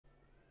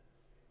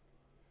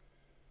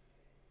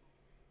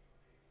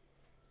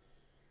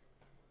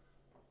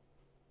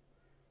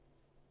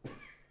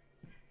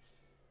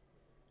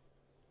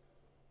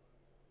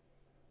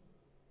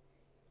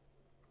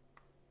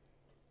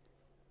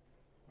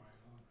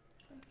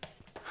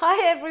Hi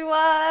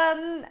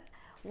everyone,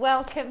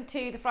 welcome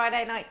to the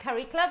Friday Night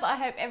Curry Club. I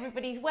hope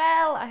everybody's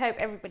well, I hope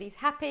everybody's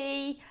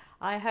happy,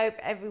 I hope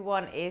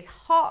everyone is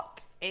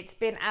hot. It's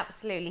been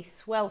absolutely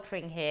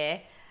sweltering here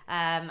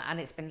and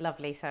it's been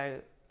lovely, so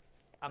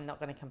I'm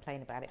not going to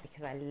complain about it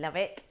because I love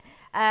it.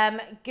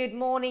 Good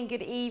morning,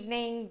 good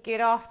evening,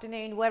 good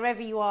afternoon,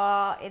 wherever you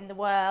are in the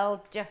world.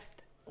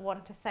 Just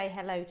want to say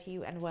hello to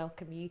you and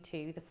welcome you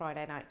to the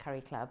Friday Night Curry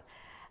Club.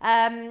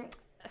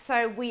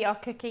 So we are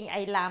cooking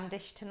a lamb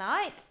dish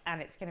tonight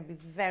and it's going to be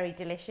very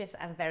delicious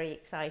and very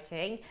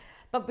exciting.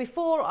 But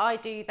before I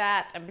do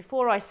that and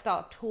before I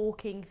start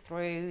talking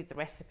through the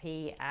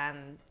recipe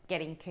and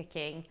getting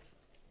cooking,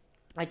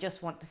 I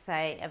just want to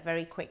say a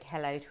very quick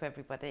hello to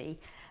everybody.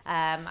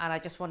 And I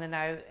just want to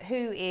know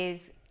who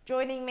is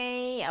joining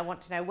me. I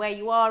want to know where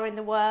you are in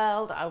the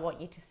world. I want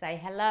you to say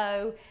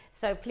hello.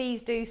 So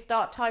please do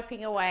start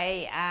typing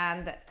away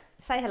and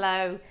say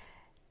hello.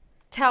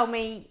 Tell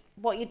me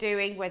what you're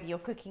doing, whether you're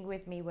cooking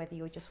with me, whether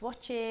you're just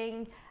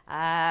watching.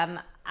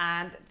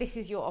 And this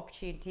is your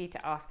opportunity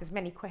to ask as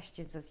many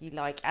questions as you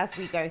like as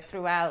we go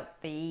throughout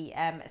the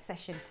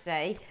session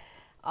today.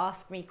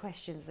 Ask me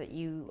questions that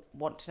you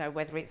want to know,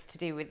 whether it's to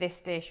do with this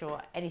dish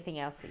or anything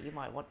else that you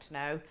might want to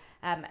know.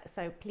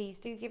 So please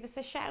do give us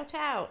a shout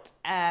out.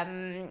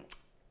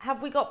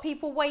 Have we got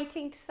people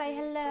waiting to say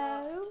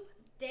hello?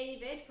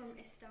 David from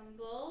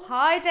Istanbul.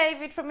 Hi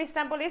David from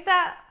Istanbul. Is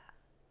that...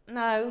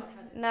 No,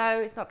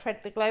 it's not Tread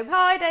the Globe.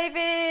 Hi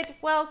David,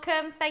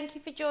 welcome. Thank you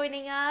for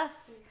joining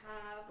us. We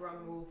have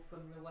Brumwolf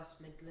from the West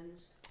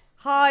Midlands.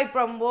 Hi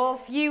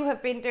Brumwolf, you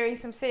have been doing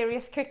some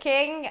serious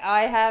cooking.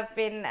 I have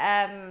been,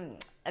 and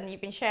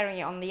you've been sharing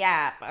it on the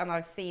app, and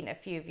I've seen a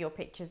few of your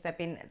pictures.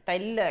 They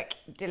look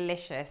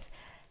delicious.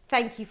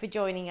 Thank you for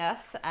joining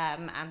us,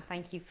 and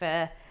thank you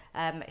for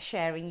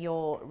sharing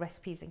your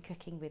recipes and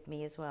cooking with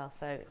me as well.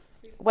 So,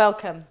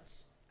 welcome.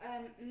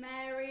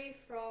 Mary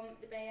from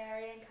the Bay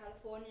Area in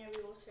California.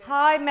 We also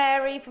Hi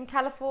Mary from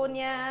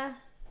California.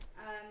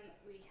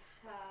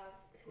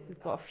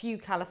 We've got a few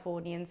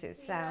Californians, it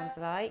sounds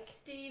like.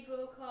 Steve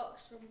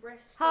Wilcox from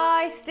Bristol.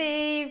 Hi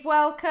Steve,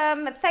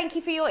 welcome. Thank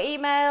you for your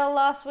email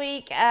last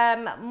week.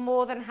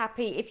 More than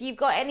happy. If you've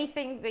got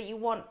anything that you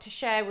want to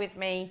share with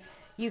me,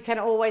 you can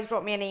always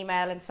drop me an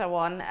email and so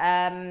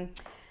on.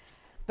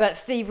 But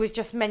Steve was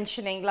just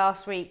mentioning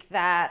last week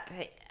that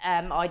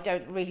I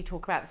don't really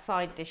talk about the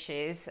side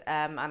dishes,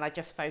 and I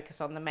just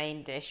focus on the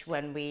main dish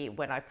when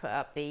I put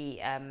up the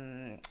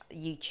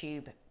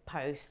YouTube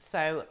post.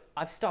 So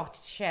I've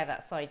started to share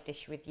that side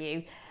dish with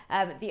you.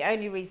 The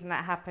only reason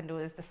that happened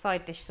was the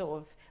side dish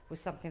sort of was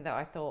something that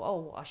I thought,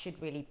 oh, I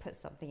should really put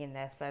something in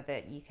there so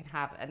that you can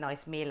have a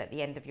nice meal at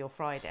the end of your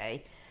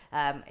Friday.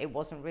 It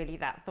wasn't really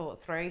that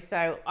thought through.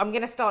 So I'm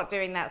going to start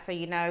doing that so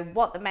you know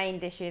what the main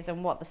dish is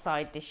and what the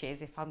side dish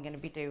is if I'm going to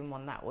be doing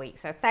one that week.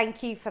 So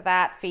thank you for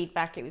that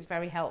feedback. It was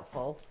very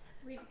helpful.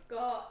 We've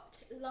got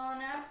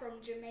Lana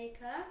from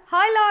Jamaica.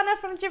 Hi Lana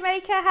from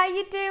Jamaica. How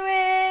you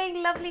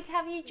doing? Lovely to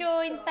have you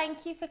join.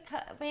 Thank you for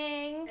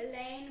coming.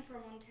 Elaine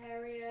from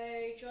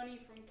Ontario.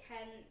 Johnny from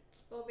Kent.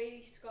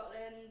 Bobby,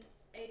 Scotland.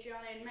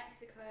 Adriana in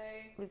Mexico.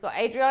 We've got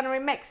Adriana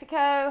in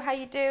Mexico. How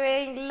you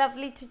doing?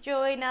 Lovely to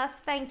join us.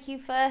 Thank you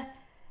for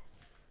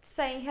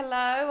saying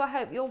hello. I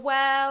hope you're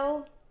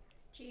well.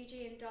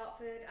 Gigi in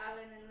Dartford.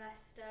 Alan in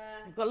Leicester.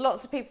 We've got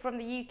lots of people from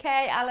the UK.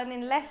 Alan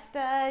in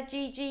Leicester.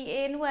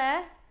 Gigi in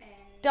where? In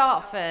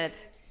Dartford.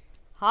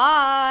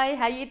 Hi,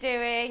 how you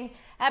doing?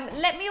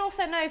 Let me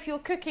also know if you're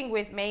cooking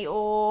with me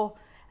or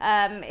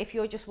if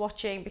you're just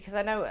watching, because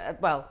I know,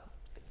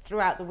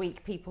 throughout the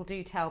week people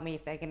do tell me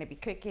if they're going to be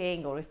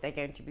cooking or if they're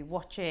going to be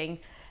watching.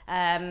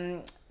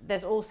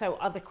 There's also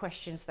other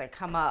questions that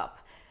come up.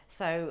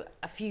 So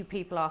a few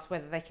people ask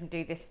whether they can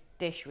do this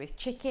dish with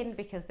chicken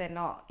because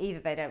either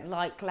they don't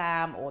like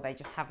lamb or they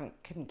just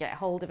couldn't get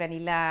hold of any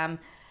lamb.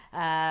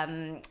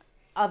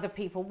 Other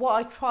people, what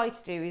I try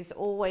to do is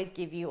always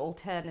give you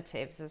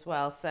alternatives as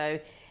well. So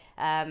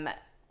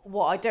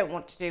what I don't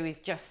want to do is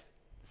just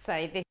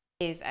say this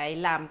is a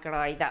lamb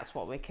karahi, that's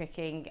what we're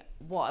cooking.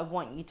 What I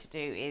want you to do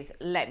is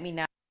let me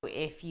know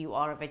if you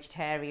are a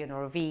vegetarian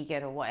or a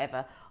vegan or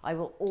whatever. I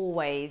will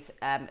always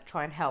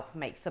try and help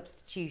make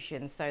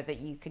substitutions so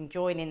that you can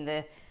join in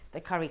the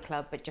curry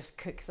club but just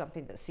cook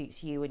something that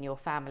suits you and your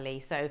family.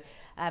 So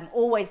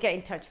always get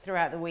in touch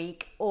throughout the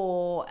week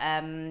or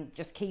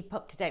just keep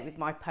up to date with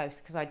my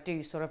posts because I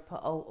do sort of put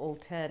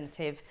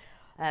alternative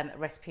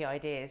recipe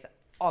ideas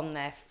on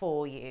there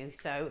for you.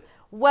 So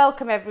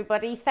welcome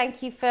everybody.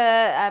 Thank you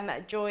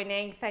for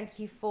joining. Thank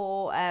you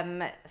for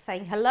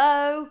saying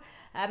hello.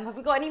 Have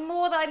we got any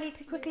more that I need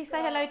to quickly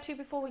say hello to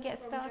before we get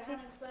started?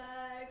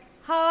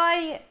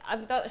 Hi,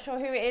 I'm not sure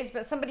who it is,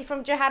 but somebody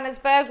from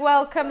Johannesburg.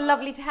 Welcome.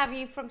 Lovely to have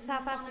you from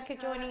South Africa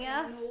joining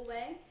us.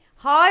 Norway.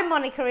 Hi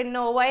Monica in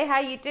Norway. How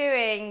are you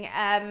doing?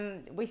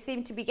 We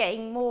seem to be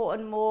getting more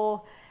and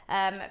more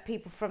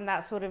people from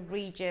that sort of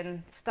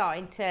region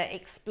starting to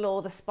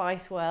explore the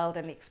spice world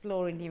and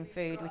explore Indian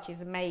food, which is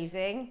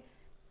amazing.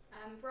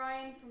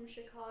 Brian from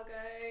Chicago.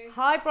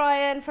 Hi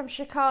Brian from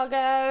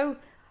Chicago.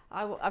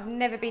 I've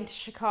never been to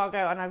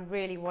Chicago, and I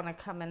really want to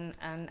come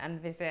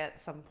and visit at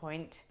some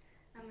point.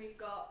 And we've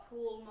got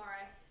Paul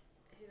Morris,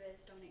 who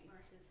is Dominic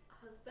Morris's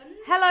husband.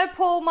 Hello,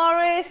 Paul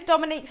Morris,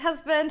 Dominique's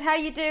husband. How are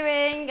you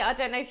doing? I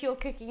don't know if you're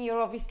cooking.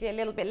 You're obviously a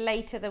little bit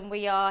later than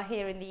we are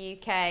here in the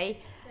UK. Say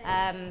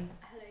hello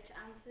to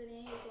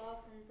Anthony as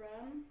well from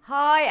Brum.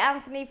 Hi,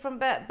 Anthony from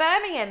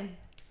Birmingham,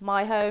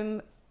 my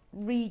home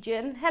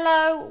region.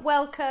 Hello,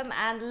 welcome,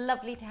 and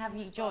lovely to have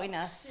you join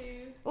us.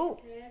 Sue Oh,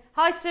 is here.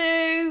 hi,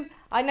 Sue.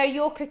 I know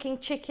you're cooking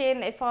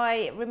chicken, if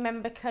I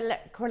remember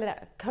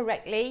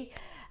correctly.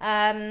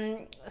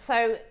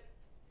 So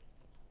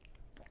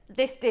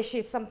this dish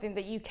is something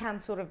that you can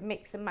sort of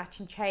mix and match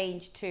and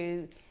change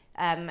to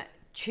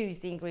choose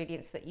the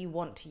ingredients that you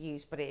want to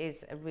use, but it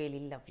is a really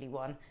lovely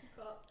one.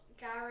 We've got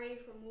Gary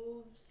from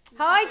Wolves.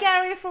 Hi,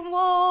 Gary from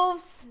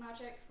Wolves.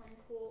 Magic from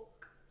Cork.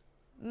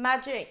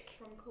 Magic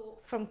From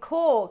Cork. from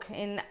Cork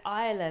in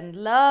Ireland.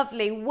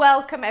 Lovely.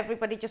 Welcome,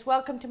 everybody. Just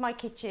welcome to my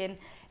kitchen.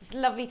 It's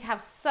lovely to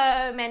have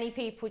so many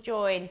people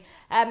join.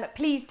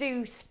 Please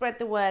do spread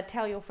the word.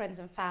 Tell your friends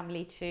and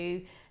family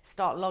to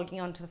start logging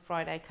on to the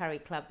Friday Curry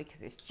Club,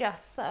 because it's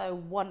just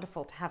so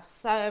wonderful to have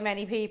so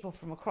many people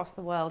from across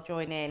the world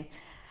join in.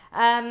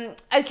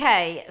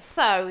 Okay,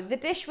 so the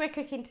dish we're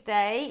cooking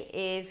today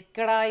is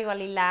Karahi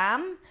wali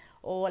lamb,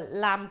 or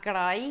Lamb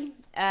Karahi.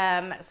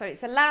 So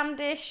it's a lamb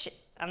dish,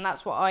 and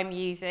that's what I'm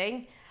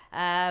using.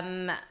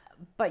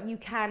 But you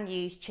can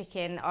use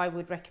chicken. I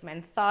would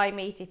recommend thigh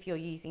meat if you're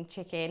using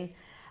chicken.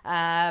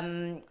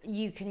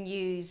 You can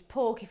use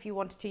pork if you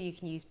wanted to. You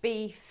can use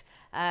beef.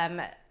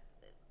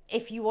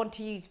 If you want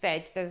to use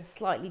veg, there's a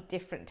slightly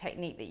different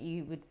technique that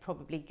you would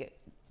probably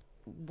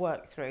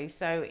work through.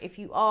 So if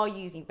you are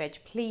using veg,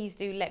 please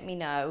do let me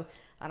know,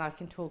 and I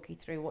can talk you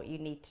through what you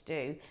need to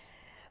do.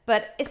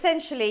 But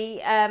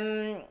essentially,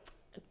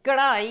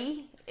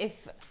 Karahi,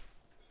 if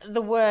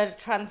the word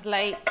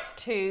translates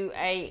to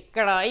a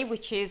karahi,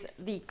 which is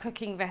the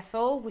cooking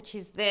vessel, which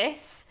is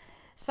this.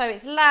 So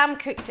it's lamb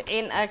cooked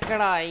in a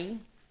karahi,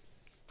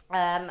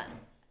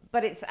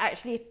 but it's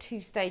actually a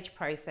two-stage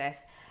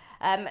process.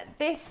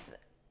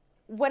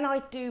 When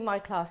I do my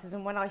classes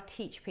and when I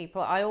teach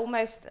people, I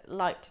almost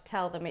like to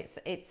tell them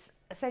it's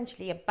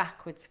essentially a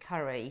backwards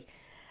curry.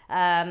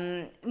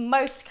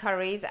 Most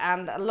curries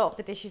and a lot of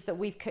the dishes that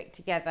we've cooked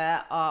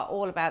together are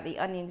all about the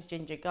onions,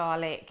 ginger,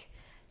 garlic.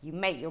 You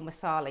make your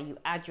masala, you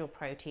add your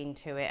protein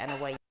to it, and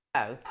away you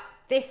go.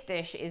 This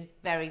dish is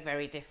very,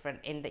 very different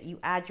in that you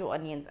add your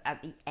onions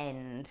at the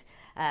end,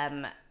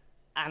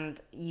 and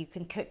you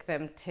can cook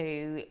them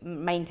to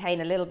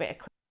maintain a little bit of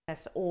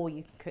crispness, or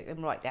you can cook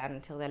them right down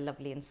until they're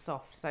lovely and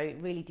soft. So it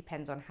really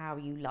depends on how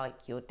you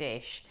like your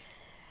dish.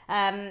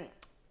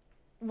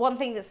 One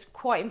thing that's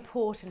quite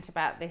important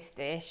about this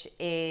dish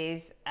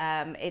is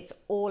it's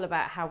all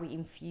about how we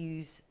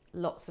infuse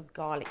lots of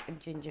garlic and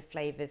ginger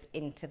flavours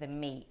into the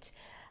meat.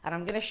 And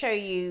I'm going to show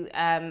you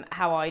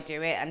how I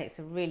do it, and it's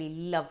a really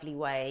lovely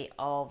way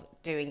of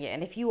doing it.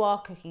 And if you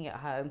are cooking at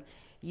home,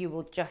 you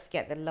will just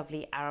get the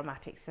lovely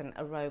aromatics and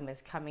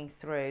aromas coming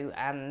through,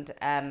 and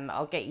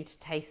I'll get you to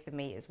taste the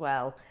meat as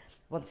well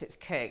once it's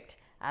cooked,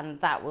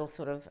 and that will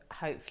sort of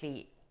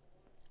hopefully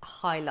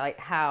highlight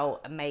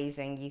how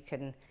amazing you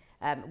can,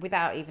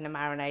 without even a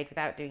marinade,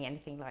 without doing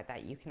anything like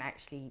that, you can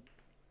actually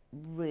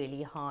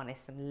really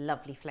harness some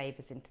lovely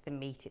flavours into the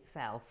meat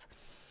itself.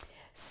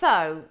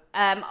 So,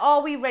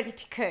 are we ready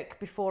to cook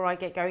before I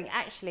get going?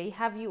 Actually,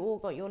 have you all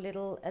got your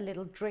a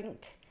little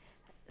drink,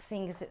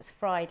 seeing as it's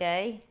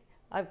Friday?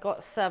 I've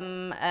got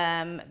some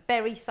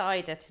berry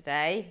cider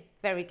today,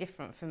 very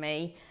different for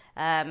me,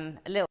 a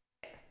little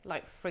bit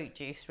like fruit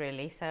juice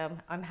really, so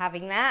I'm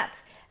having that.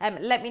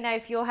 Let me know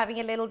if you're having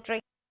a little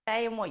drink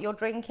today and what you're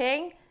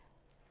drinking.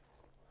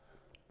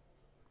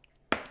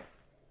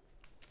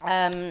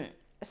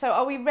 So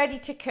are we ready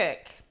to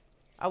cook?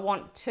 I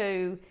want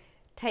to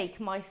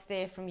take my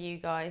steer from you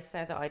guys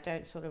so that I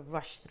don't sort of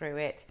rush through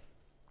it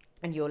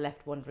and you're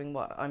left wondering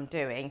what I'm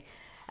doing.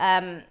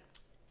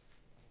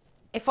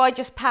 If I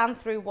just pan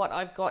through what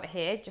I've got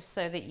here, just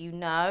so that you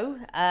know,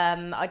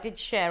 I did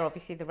share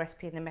obviously the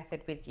recipe and the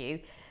method with you.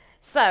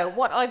 So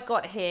what I've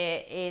got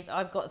here is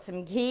I've got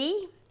some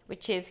ghee,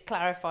 which is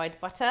clarified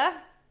butter.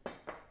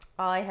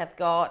 I have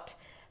got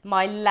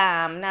my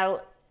lamb.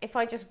 Now, if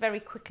I just very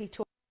quickly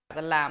talk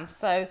about the lamb.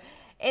 So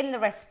in the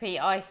recipe,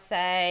 I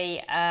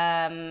say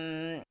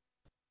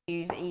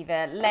use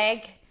either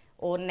leg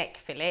or neck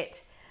fillet.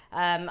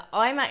 I'm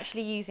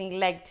actually using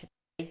leg today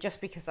just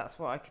because that's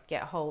what I could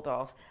get hold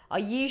of. I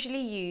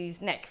usually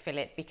use neck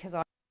fillet because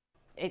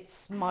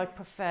it's my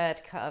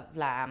preferred cut of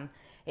lamb.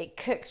 It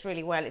cooks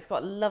really well. It's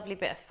got a lovely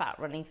bit of fat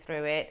running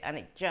through it, and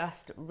it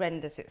just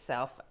renders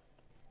itself,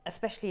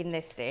 especially in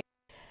this dish,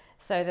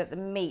 so that the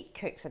meat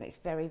cooks and it's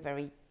very,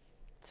 very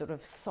sort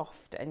of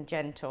soft and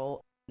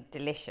gentle and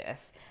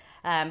delicious.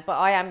 But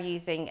I am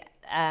using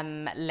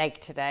leg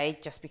today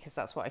just because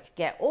that's what I could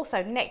get.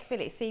 Also, neck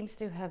fillet seems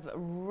to have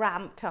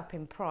ramped up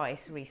in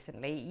price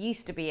recently. It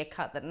used to be a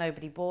cut that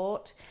nobody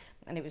bought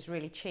and it was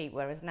really cheap,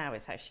 whereas now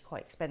it's actually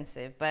quite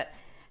expensive. But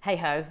hey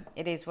ho,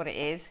 it is what it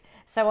is.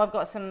 So I've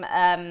got some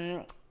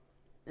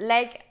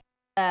leg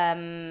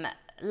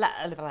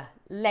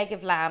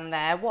of lamb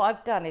there. What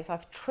I've done is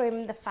I've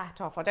trimmed the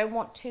fat off. I don't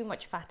want too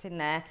much fat in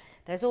there.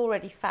 There's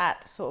already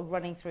fat sort of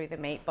running through the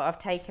meat, but I've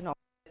taken off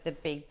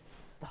the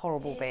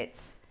horrible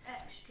bits.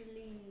 Extra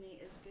lean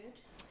meat is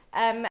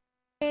good.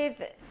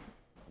 With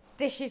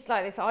dishes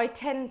like this, I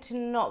tend to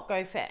not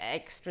go for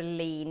extra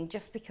lean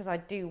just because I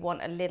do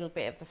want a little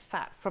bit of the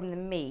fat from the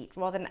meat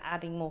rather than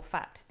adding more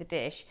fat to the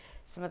dish.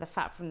 Some of the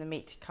fat from the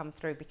meat to come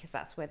through because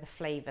that's where the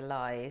flavour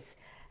lies.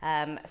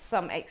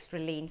 Some extra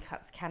lean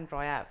cuts can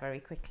dry out very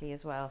quickly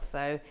as well.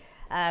 So,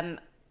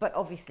 but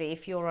obviously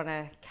if you're on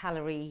a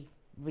calorie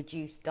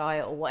reduced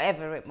diet or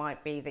whatever it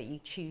might be that you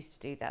choose to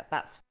do that,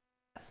 that's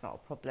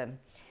not a problem.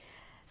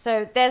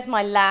 So there's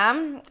my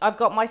lamb. I've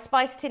got my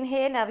spice tin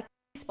here. Now the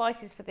key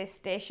spices for this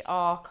dish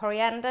are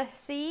coriander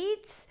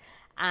seeds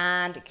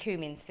and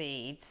cumin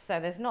seeds.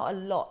 So there's not a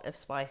lot of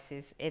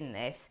spices in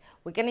this.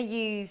 We're going to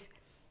use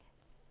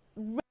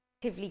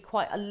relatively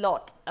quite a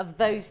lot of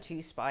those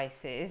two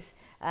spices.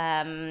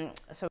 So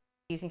we're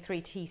using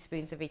 3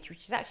 teaspoons of each,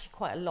 which is actually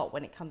quite a lot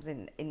when it comes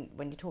in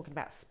when you're talking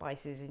about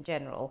spices in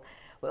general.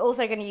 We're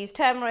also going to use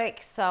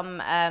turmeric,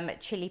 some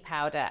chili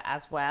powder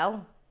as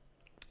well.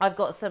 I've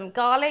got some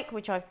garlic,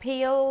 which I've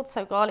peeled,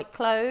 so garlic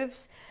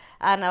cloves,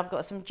 and I've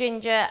got some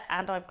ginger,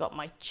 and I've got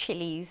my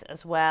chilies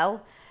as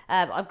well.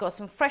 I've got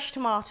some fresh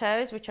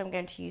tomatoes, which I'm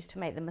going to use to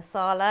make the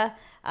masala,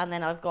 and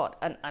then I've got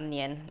an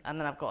onion, and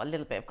then I've got a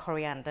little bit of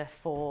coriander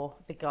for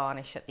the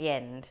garnish at the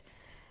end.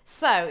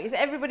 So, is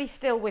everybody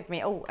still with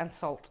me? Oh, and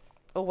salt.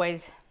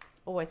 Always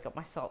got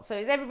my salt. So,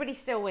 is everybody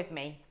still with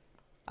me?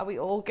 Are we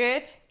all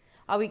good?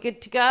 Are we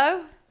good to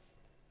go?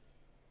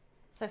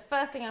 So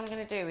first thing I'm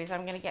going to do is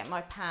I'm going to get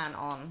my pan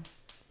on.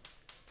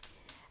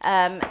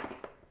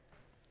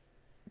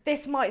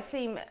 This might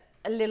seem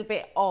a little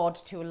bit odd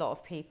to a lot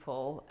of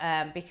people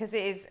because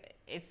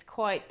it's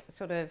quite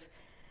sort of,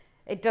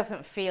 it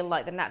doesn't feel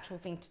like the natural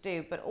thing to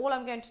do. But all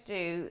I'm going to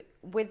do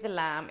with the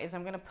lamb is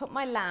I'm going to put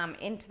my lamb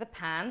into the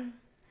pan.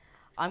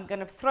 I'm going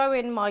to throw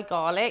in my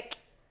garlic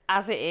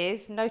as it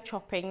is, no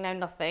chopping, no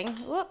nothing.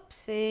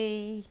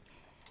 Whoopsie.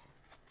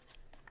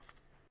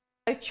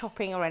 No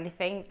chopping or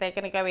anything, they're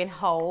going to go in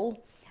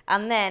whole,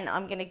 and then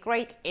I'm going to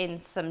grate in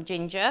some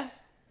ginger,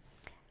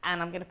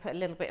 and I'm going to put a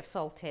little bit of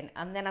salt in,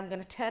 and then I'm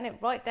going to turn it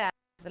right down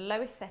to the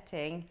lowest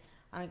setting,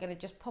 and I'm going to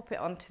just pop it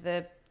onto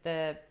the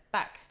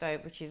back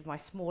stove, which is my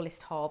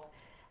smallest hob,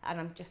 and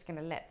I'm just going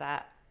to let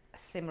that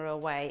simmer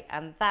away,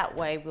 and that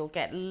way we'll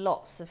get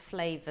lots of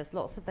flavours,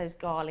 lots of those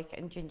garlic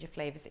and ginger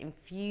flavours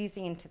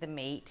infusing into the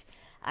meat,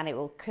 and it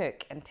will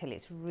cook until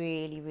it's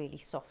really, really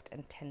soft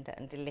and tender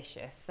and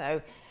delicious.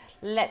 So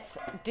let's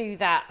do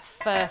that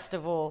first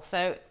of all.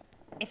 So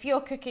if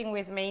you're cooking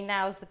with me,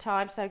 now's the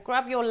time. So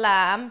grab your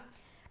lamb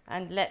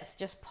and let's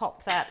just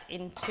pop that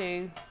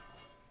into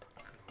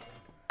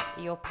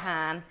your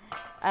pan.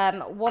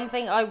 One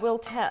thing I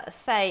will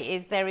say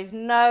is there is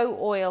no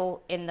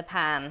oil in the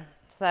pan.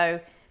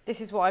 So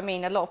this is what I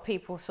mean. A lot of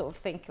people sort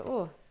of think,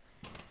 oh,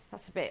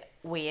 that's a bit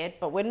weird,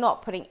 but we're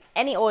not putting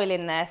any oil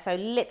in there. So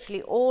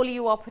literally all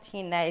you are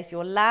putting in there is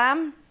your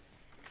lamb,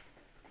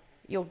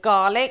 your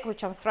garlic,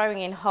 which I'm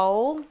throwing in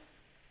whole.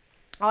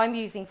 I'm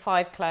using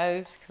 5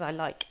 cloves because I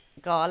like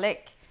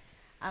garlic.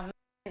 And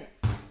then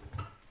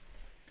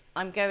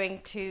I'm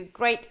going to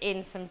grate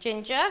in some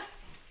ginger.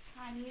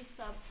 Can you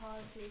sub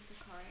parsley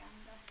for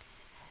coriander?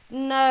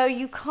 No,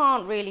 you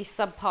can't really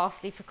sub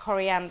parsley for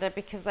coriander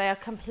because they are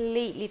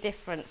completely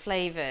different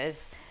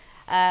flavours.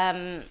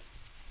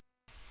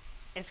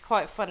 It's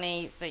quite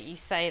funny that you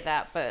say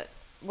that, but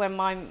when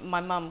my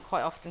mum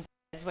quite often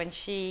says when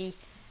she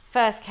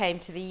first came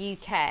to the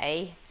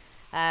UK,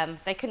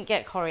 they couldn't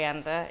get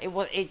coriander.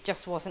 It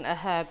just wasn't a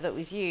herb that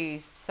was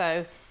used.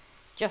 So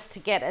just to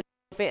get a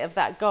little bit of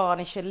that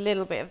garnish, a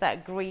little bit of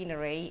that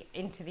greenery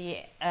into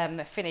the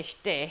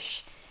finished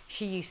dish,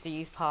 she used to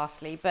use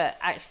parsley. But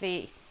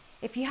actually,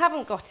 if you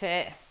haven't got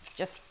it,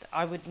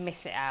 I would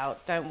miss it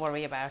out. Don't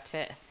worry about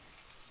it.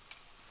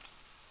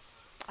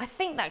 I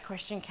think that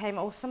question came,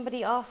 or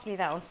somebody asked me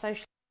that on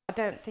social. I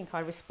don't think I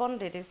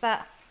responded.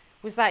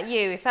 Was that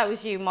you? If that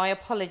was you, my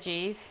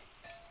apologies.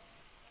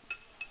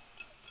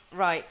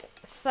 Right,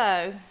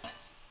 so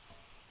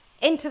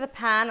into the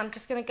pan, I'm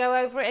just going to go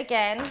over it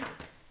again.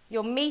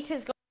 Your meat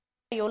has got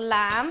your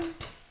lamb,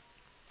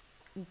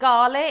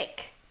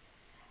 garlic.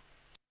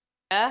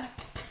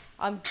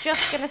 I'm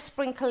just going to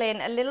sprinkle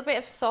in a little bit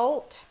of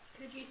salt.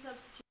 Could you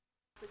substitute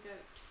for goat?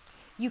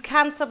 You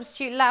can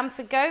substitute lamb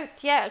for goat,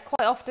 yeah,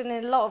 quite often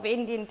in a lot of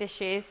Indian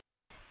dishes.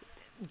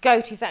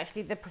 Goat is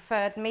actually the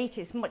preferred meat.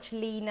 It's much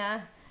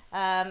leaner,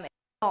 it's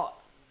not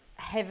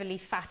heavily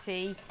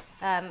fatty,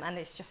 and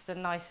it's just a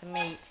nicer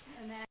meat.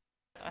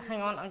 So,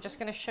 hang on, I'm just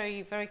going to show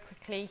you very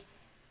quickly.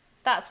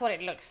 That's what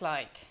it looks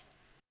like,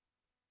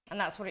 and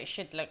that's what it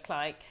should look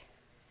like.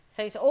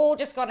 So it's all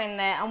just gone in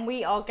there, and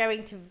we are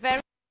going to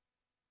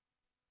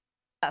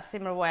that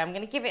simmer away. I'm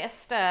going to give it a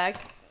stir.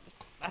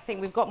 I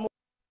think we've got more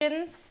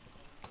questions.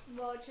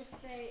 Well, just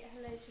say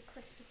hello to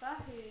Christopher,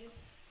 who's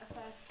a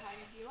first time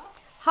viewer.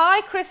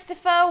 Hi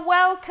Christopher,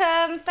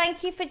 welcome.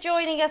 Thank you for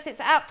joining us. It's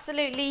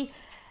absolutely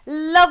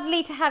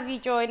lovely to have you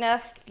join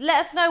us. Let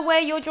us know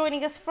where you're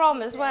joining us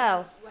from as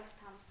well. West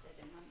Hampstead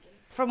in London.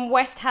 From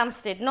West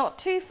Hampstead, not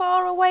too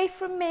far away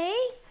from me.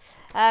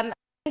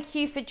 Thank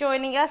you for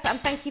joining us and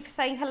thank you for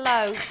saying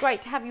hello. It's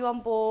great to have you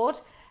on board.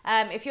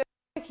 If you're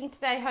cooking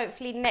today,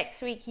 hopefully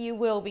next week you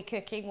will be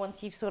cooking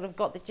once you've sort of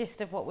got the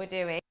gist of what we're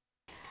doing.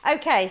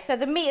 Okay, so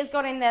the meat has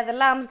gone in there, the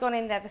lamb's gone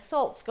in there, the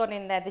salt's gone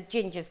in there, the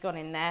ginger's gone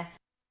in there.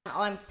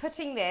 I'm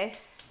putting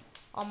this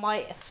on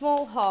my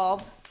small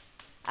hob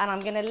and I'm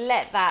going to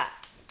let that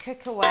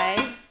cook away.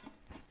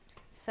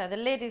 So the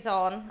lid is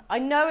on. I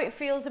know it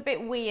feels a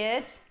bit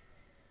weird.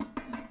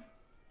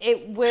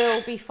 It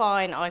will be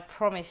fine, I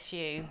promise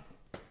you.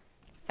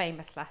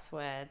 Famous last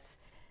words.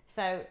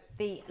 So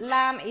the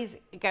lamb is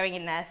going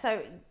in there.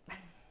 So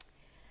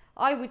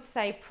I would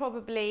say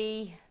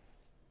probably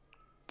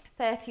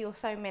 30 or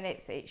so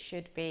minutes it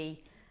should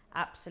be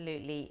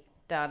absolutely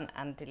done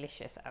and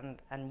delicious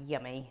and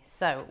yummy.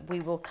 So we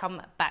will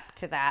come back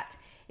to that.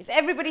 Is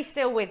everybody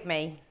still with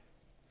me?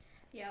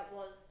 Yeah,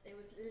 it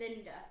was Linda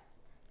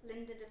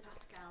de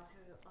Pascal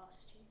who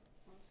asked you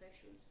on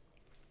socials.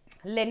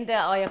 Linda,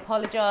 I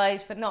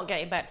apologise for not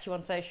getting back to you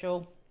on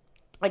social.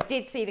 I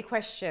did see the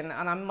question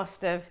and I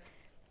must have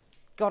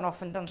gone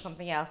off and done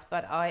something else,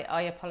 but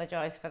I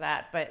apologise for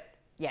that. But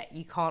yeah,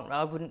 you can't,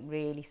 I wouldn't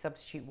really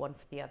substitute one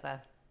for the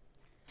other.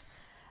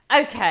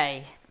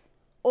 Okay,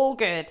 all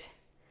good.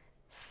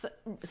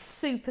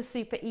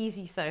 Super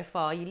easy so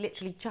far. You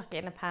literally chuck it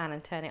in a pan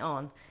and turn it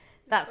on.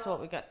 That's what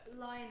we got.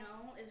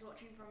 Lionel is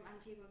watching from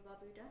Antigua and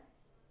Barbuda.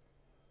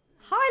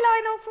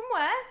 Hi Lionel, from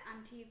where?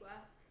 Antigua.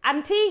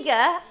 Antigua?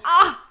 Yeah.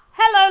 Ah,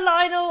 hello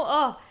Lionel.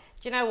 Oh,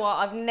 do you know what?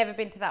 I've never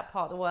been to that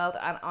part of the world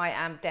and I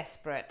am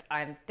desperate.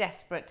 I'm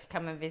desperate to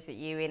come and visit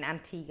you in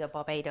Antigua,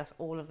 Barbados,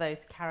 all of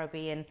those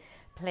Caribbean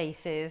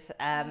places.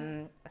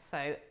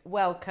 So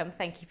welcome.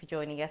 Thank you for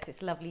joining us.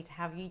 It's lovely to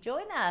have you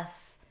join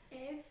us.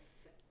 If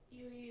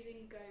you're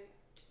using goat,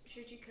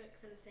 should you cook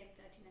for the same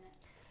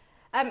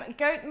 30 minutes?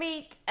 Goat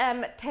meat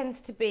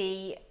tends to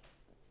be,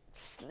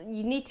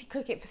 you need to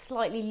cook it for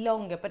slightly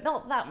longer, but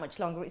not that much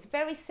longer. It's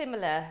very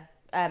similar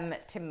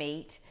to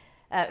meat.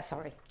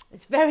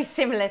 It's very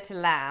similar to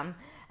lamb,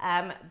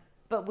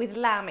 but with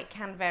lamb it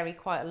can vary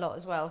quite a lot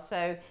as well.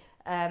 So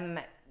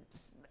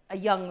a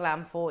young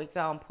lamb, for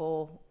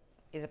example,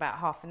 is about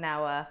half an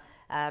hour,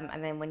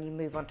 and then when you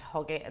move on to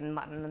hogget and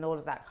mutton and all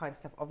of that kind of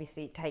stuff,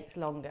 obviously it takes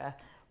longer.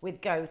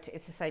 With goat,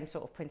 it's the same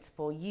sort of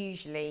principle.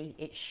 Usually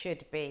it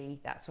should be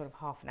that sort of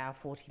half an hour,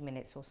 40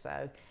 minutes or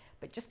so,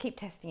 but just keep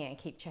testing it and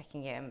keep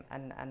checking it,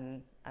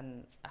 and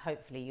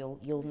hopefully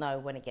you'll know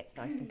when it gets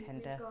nice and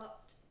tender. We've got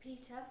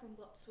Peter from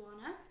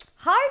Botswana.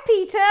 Hi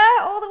Peter,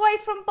 all the way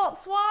from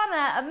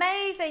Botswana.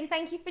 Amazing,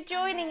 thank you for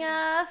joining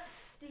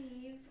us.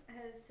 Steve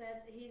has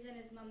said he's in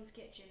his mum's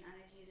kitchen and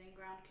is using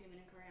ground cumin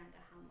and coriander.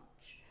 How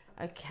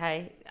much?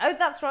 Okay. Oh,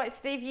 that's right,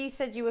 Steve. You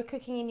said you were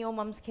cooking in your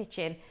mum's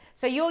kitchen.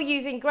 So you're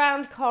using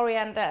ground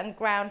coriander and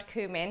ground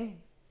cumin.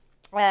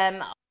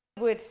 I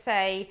would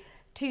say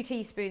 2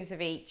 teaspoons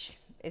of each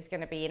is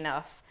going to be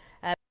enough.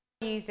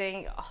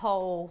 Using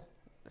whole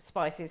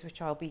spices,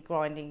 which I'll be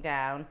grinding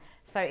down.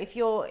 So if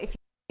you're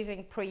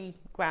using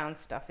pre-ground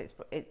stuff, it's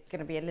going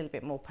to be a little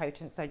bit more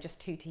potent. So just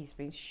 2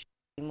 teaspoons should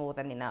be more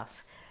than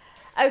enough.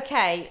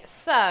 Okay,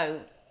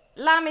 so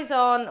lamb is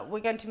on. We're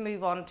going to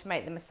move on to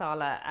make the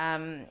masala.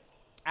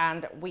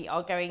 And we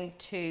are going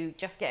to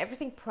just get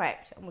everything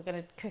prepped and we're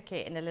going to cook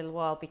it in a little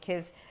while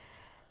because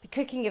the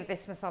cooking of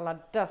this masala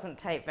doesn't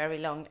take very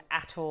long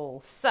at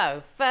all.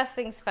 So first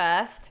things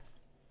first,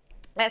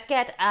 let's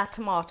get our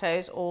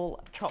tomatoes all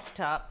chopped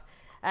up.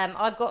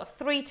 I've got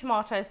 3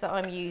 tomatoes that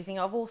I'm using.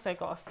 I've also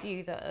got a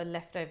few that are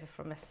left over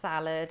from a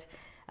salad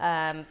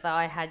that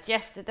I had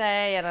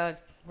yesterday, and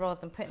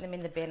rather than putting them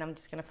in the bin, I'm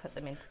just going to put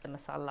them into the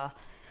masala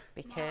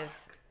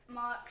because...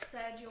 Mark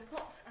said your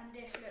pots and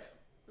dish look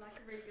like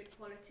a really good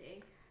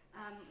quality.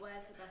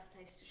 Where's the best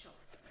place to shop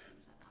for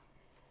things like that?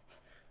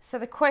 So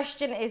the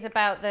question is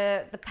about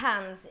the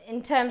pans.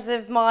 In terms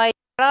of my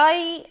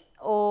karahi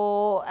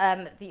or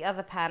the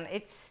other pan,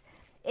 it's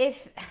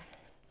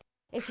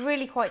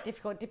really quite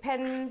difficult.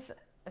 Depends.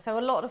 So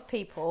a lot of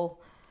people,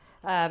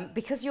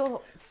 because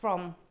you're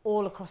from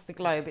all across the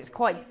globe, it's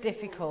quite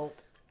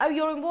difficult. Oh,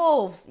 you're in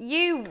Wolves.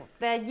 You've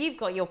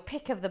got your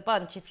pick of the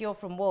bunch if you're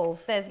from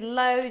Wolves. There's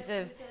loads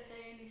of... They said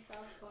they only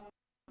sell spun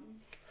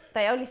pans.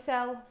 They only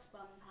sell...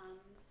 Spun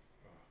pans.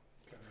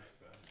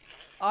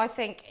 I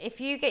think if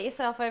you get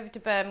yourself over to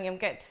Birmingham,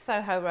 get to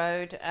Soho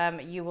Road,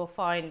 you will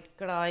find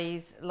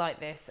guys like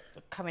this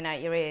coming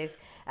out your ears.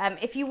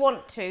 If you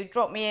want to,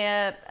 drop me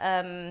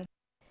a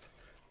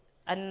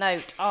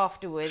note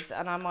afterwards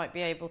and I might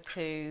be able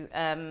to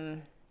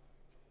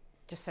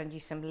just send you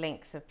some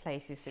links of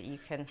places that you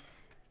can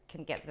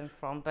get them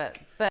from. But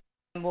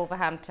Birmingham,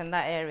 Wolverhampton,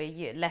 that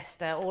area,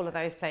 Leicester, all of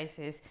those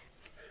places,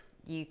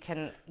 you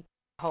can get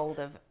hold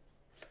of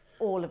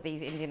all of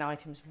these Indian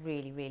items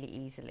really, really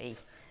easily.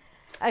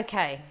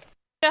 Okay,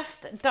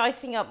 just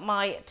dicing up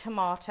my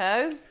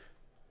tomato.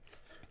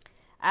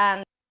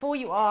 And before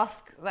you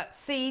ask, that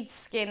seeds,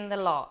 skin, the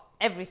lot,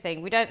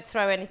 everything. We don't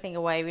throw anything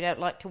away. We don't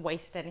like to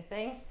waste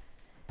anything.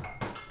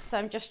 So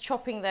I'm just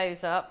chopping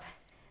those up.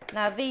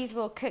 Now these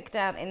will cook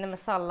down in the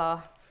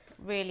masala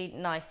really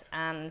nice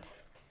and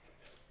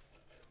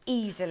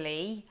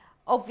easily.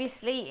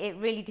 Obviously, it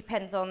really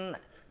depends on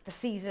the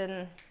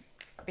season,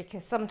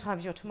 because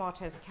sometimes your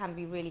tomatoes can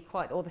be really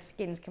quite, or the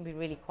skins can be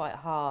really quite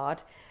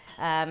hard.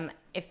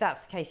 If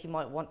that's the case, you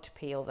might want to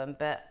peel them,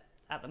 but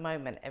at the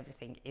moment,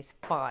 everything is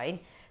fine.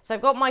 So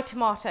I've got my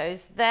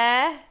tomatoes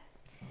there.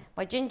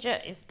 My ginger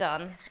is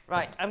done.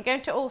 Right, I'm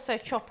going to also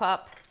chop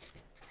up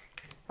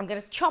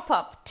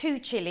 2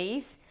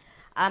 chilies,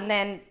 and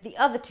then the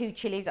other 2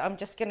 chilies I'm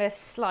just going to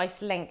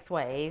slice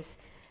lengthways.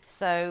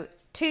 So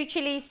 2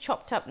 chilies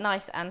chopped up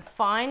nice and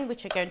fine,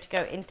 which are going to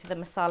go into the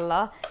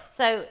masala.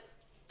 So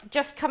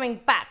just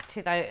coming back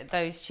to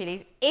those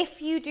chilies,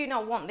 if you do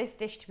not want this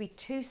dish to be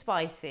too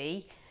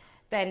spicy,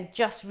 then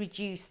just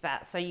reduce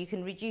that. So you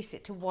can reduce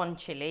it to 1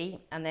 chili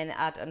and then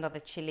add another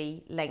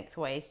chili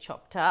lengthways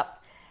chopped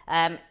up.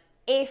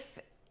 If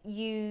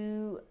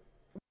you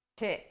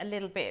want it a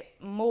little bit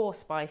more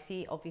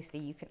spicy, obviously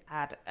you can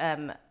add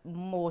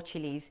more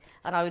chilies,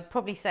 and I would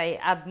probably say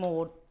add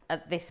more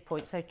at this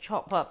point. So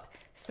chop up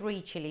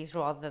 3 chilies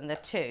rather than the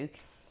 2.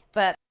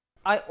 But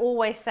I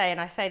always say, and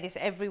I say this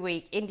every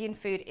week, Indian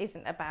food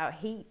isn't about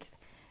heat.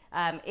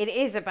 It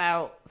is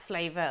about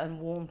flavour and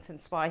warmth and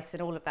spice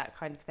and all of that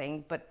kind of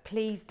thing. But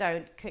please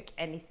don't cook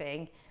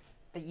anything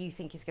that you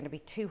think is going to be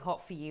too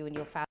hot for you and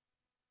your family.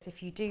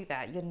 If you do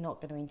that, you're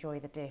not going to enjoy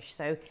the dish.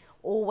 So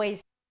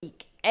always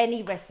tweak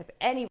any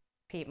recipe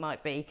it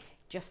might be,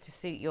 just to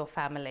suit your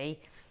family.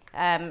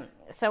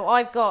 So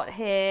I've got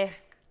here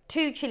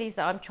 2 chilies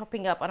that I'm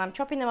chopping up, and I'm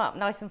chopping them up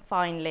nice and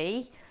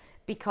finely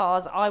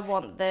because I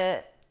want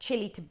the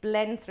chili to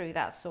blend through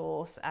that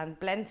sauce and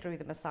blend through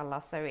the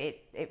masala, so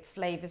it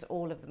flavours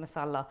all of the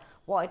masala.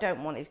 What I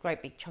don't want is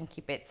great big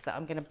chunky bits that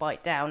I'm going to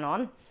bite down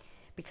on,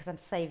 because I'm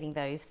saving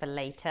those for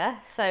later.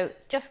 So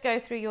just go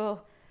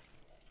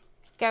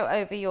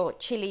over your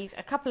chilies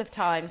a couple of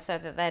times so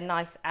that they're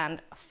nice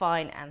and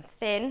fine and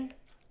thin,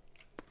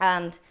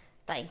 and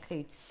that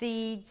includes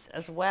seeds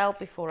as well,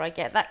 before I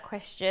get that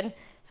question.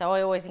 So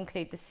I always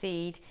include the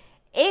seed.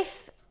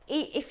 If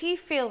you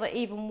feel that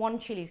even 1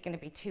 chili is going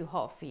to be too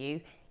hot for you,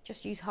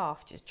 just use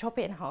half. Just chop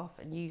it in half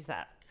and use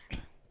that.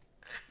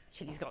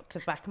 Chili's got to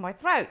the back of my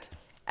throat.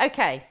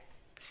 Okay,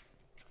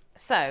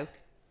 so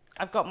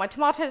I've got my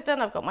tomatoes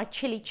done, I've got my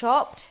chili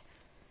chopped,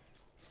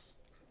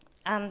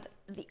 and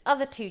the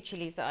other 2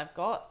 chilies that I've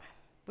got,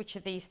 which are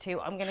these 2,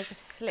 I'm going to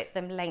just slit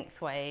them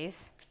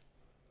lengthways,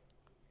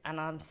 and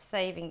I'm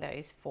saving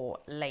those for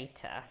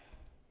later.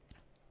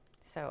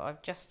 So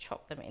I've just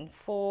chopped them in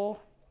 4.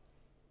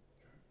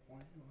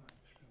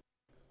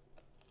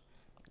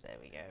 There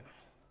we go.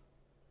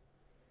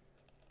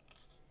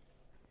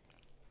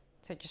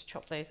 So just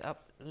chop those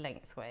up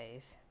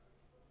lengthways.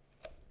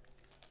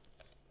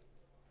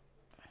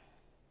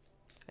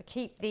 I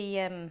keep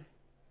the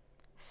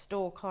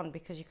stalk on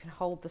because you can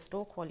hold the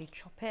stalk while you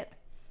chop it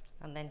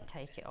and then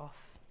take it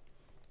off.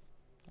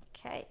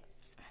 Okay.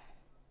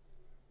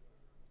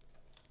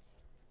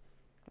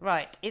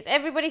 Right, is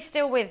everybody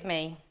still with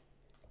me?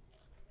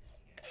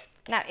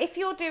 Now, if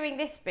you're doing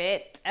this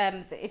bit,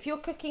 if you're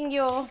cooking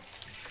your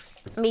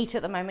meat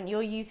at the moment,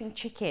 you're using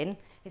chicken,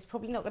 it's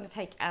probably not going to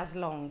take as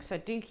long. So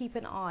do keep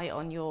an eye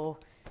on your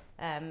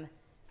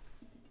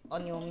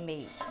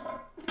meat.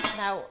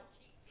 Now,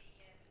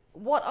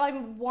 what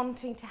I'm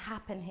wanting to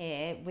happen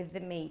here with the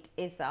meat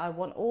is that I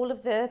want all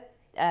of the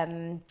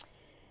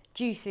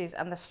juices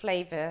and the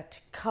flavour to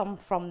come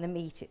from the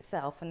meat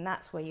itself, and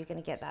that's where you're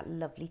going to get that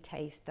lovely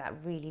taste, that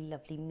really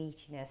lovely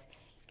meatiness.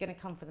 It's going to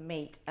come from the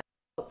meat. And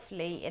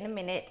hopefully in a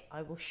minute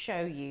I will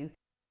show you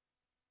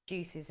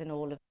juices and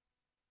all of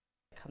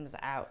that comes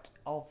out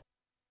of.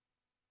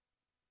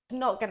 It's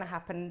not going to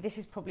happen. This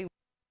is probably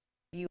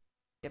you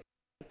that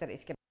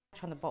it's going to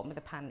catch on the bottom of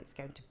the pan, it's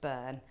going to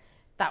burn.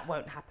 That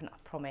won't happen, I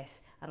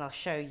promise, and I'll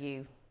show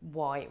you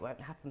why it won't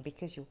happen,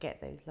 because you'll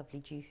get those lovely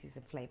juices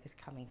and flavours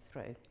coming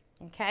through.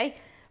 Okay,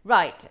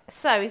 right,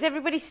 so is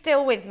everybody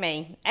still with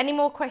me? Any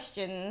more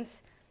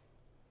questions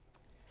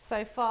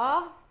so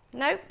far?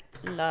 No?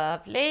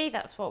 Lovely,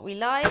 that's what we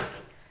like.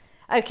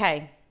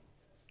 Okay,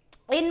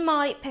 in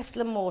my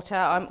pestle and mortar,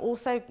 I'm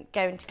also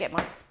going to get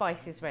my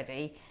spices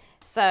ready.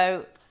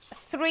 So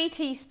 3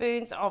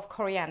 teaspoons of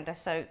coriander.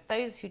 So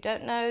those who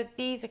don't know,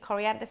 these are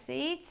coriander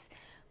seeds.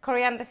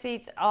 Coriander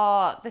seeds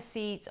are the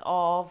seeds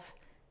of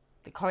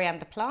the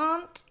coriander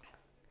plant,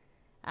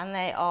 and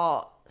they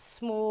are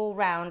small,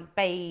 round,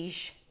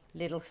 beige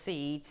little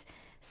seeds.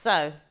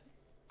 So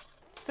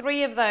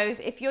 3 of those.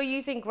 If you're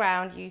using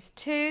ground, use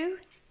 2.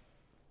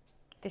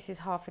 This is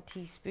half a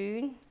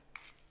teaspoon.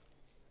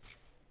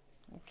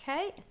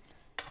 Okay,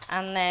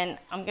 and then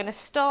I'm going to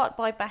start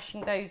by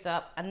bashing those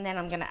up, and then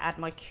I'm going to add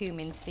my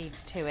cumin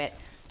seeds to it.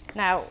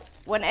 Now,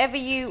 whenever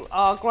you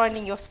are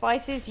grinding your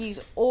spices, use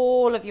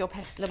all of your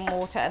pestle and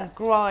mortar and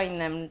grind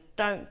them.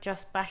 Don't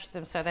just bash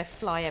them so they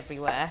fly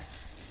everywhere.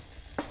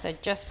 So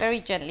just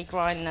very gently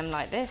grind them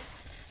like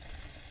this.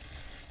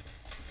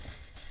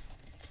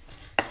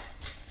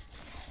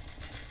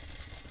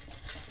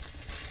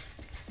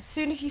 As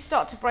soon as you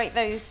start to break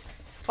those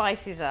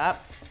spices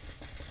up,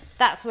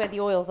 that's where the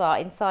oils are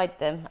inside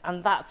them,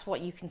 and that's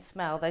what you can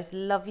smell. Those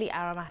lovely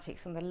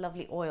aromatics and the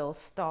lovely oils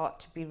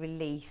start to be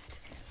released.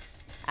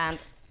 And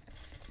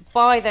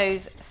by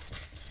those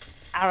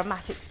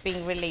aromatics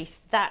being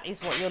released, that is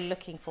what you're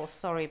looking for.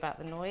 Sorry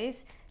about the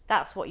noise.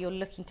 That's what you're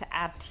looking to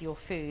add to your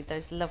food,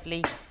 those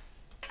lovely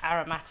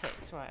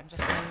aromatics. Right, I'm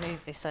just going to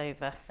move this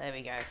over. There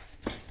we go.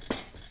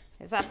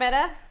 Is that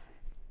better?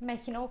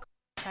 Making all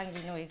kinds of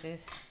angry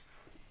noises.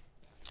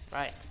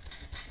 Right.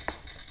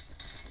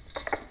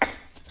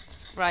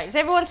 Right, is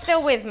everyone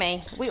still with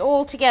me? We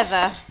all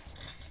together?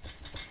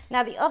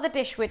 Now the other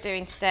dish we're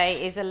doing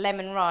today is a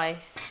lemon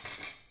rice.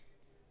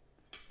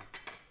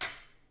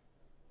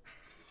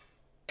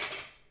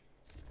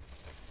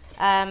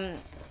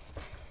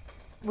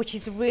 Which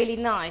is a really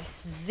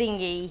nice,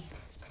 zingy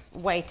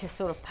way to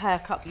sort of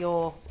perk up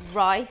your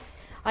rice.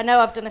 I know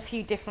I've done a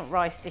few different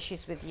rice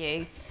dishes with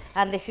you,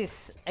 and this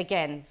is,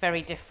 again,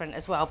 very different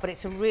as well, but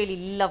it's a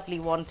really lovely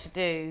one to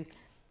do,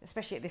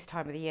 especially at this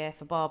time of the year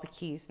for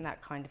barbecues and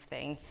that kind of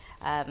thing.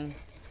 And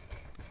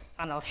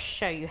I'll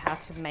show you how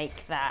to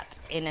make that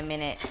in a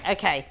minute.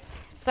 Okay,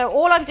 so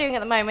all I'm doing at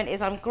the moment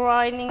is I'm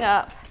grinding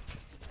up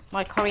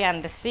my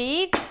coriander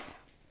seeds.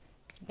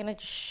 I'm going to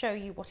just show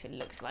you what it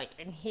looks like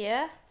in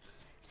here.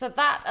 So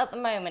that at the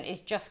moment is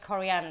just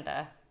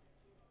coriander.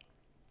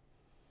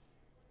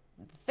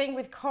 The thing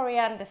with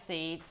coriander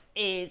seeds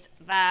is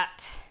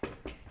that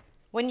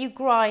when you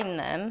grind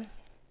them,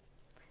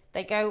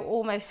 they go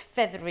almost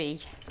feathery,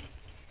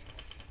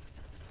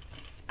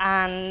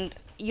 and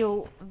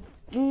you'll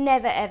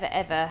never ever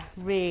ever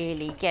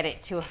really get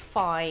it to a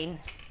fine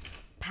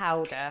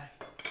powder,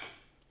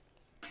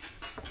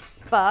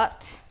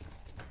 but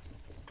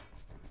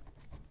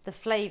the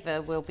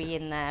flavour will be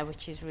in there,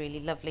 which is really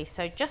lovely.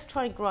 So just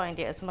try and grind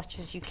it as much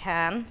as you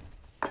can.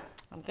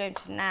 I'm going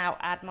to now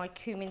add my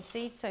cumin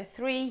seeds, so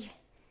 3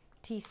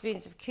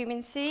 teaspoons of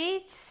cumin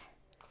seeds,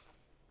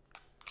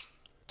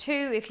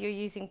 2 if you're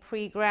using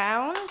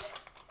pre-ground,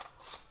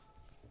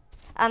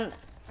 and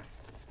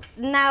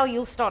now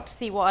you'll start to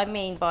see what I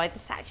mean by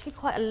there's actually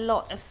quite a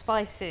lot of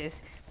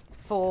spices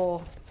for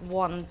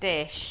one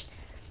dish,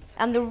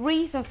 and the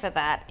reason for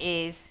that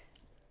is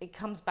it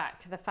comes back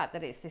to the fact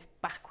that it's this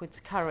backwards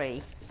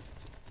curry.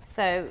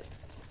 So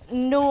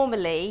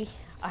normally,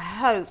 I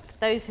hope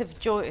those who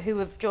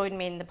have joined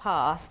me in the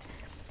past,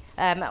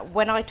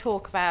 when I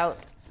talk about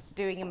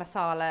doing a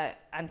masala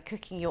and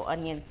cooking your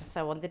onions and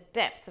so on, the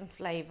depth and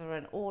flavour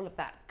and all of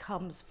that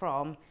comes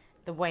from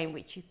the way in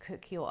which you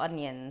cook your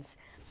onions.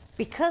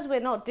 Because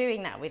we're not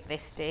doing that with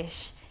this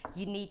dish,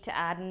 you need to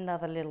add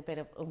another little bit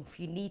of oomph.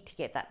 You need to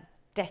get that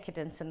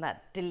decadence and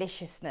that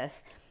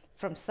deliciousness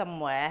from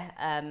somewhere,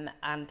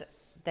 and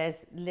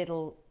there's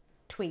little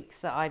tweaks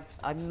that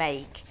I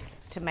make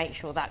to make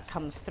sure that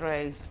comes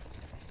through.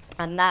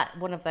 And that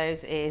one of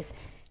those is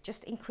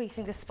just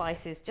increasing the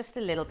spices just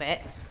a little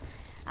bit.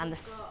 And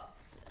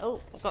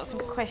I've got some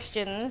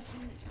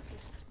questions.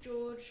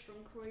 George from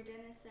Croydon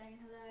is saying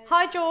hello.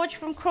 Hi George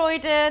from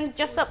Croydon,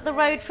 just up the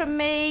road from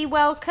me.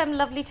 Welcome,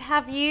 lovely to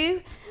have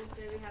you.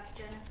 Also we have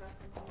Jennifer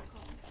from Hong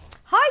Kong.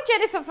 Hi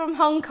Jennifer from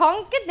Hong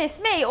Kong.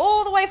 Goodness me,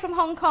 all the way from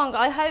Hong Kong.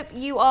 I hope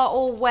you are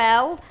all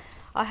well.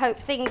 I hope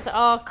things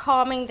are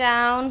calming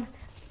down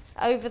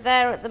over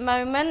there at the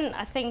moment.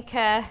 I think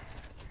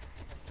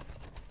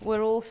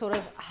we're all sort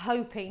of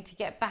hoping to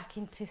get back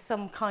into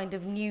some kind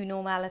of new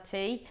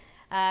normality.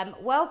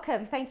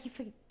 Welcome, thank you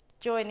for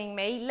joining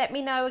me. Let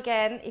me know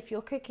again if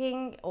you're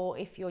cooking or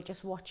if you're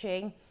just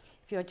watching.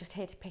 If you're just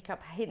here to pick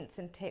up hints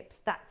and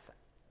tips, that's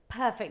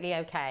perfectly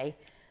okay.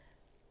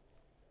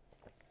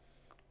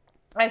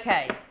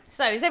 Okay,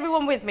 so is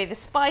everyone with me? The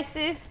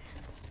spices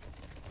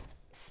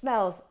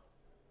smells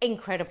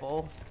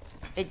incredible.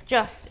 It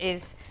just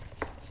is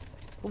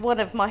one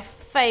of my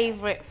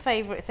favorite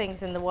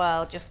things in the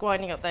world, just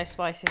grinding up those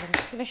spices. I'm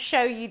just going to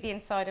show you the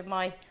inside of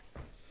my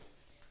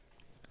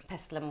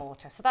pestle and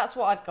mortar. So that's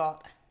what I've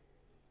got.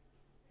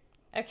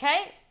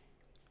 Okay,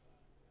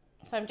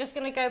 so I'm just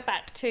going to go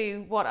back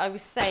to what I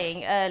was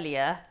saying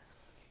earlier.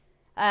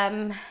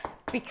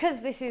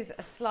 Because this is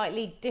a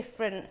slightly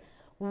different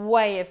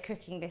way of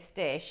cooking this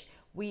dish,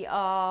 we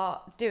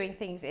are doing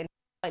things in a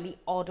slightly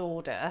odd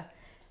order.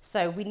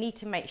 So we need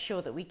to make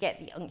sure that we get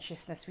the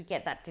unctuousness, we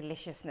get that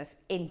deliciousness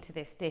into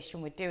this dish,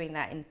 and we're doing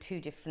that in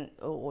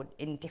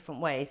in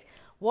different ways.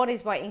 One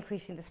is by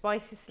increasing the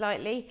spices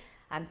slightly,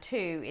 and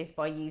 2 is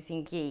by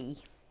using ghee,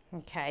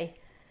 okay?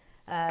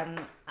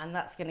 And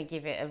that's going to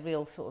give it a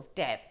real sort of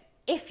depth.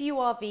 If you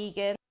are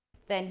vegan,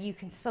 then you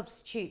can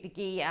substitute the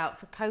ghee out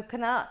for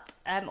coconut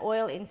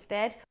oil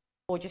instead,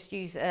 or just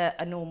use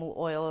a normal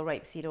oil, or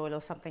rapeseed oil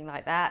or something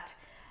like that.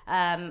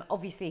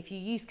 Obviously, if you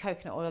use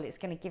coconut oil, it's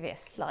going to give it a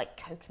slight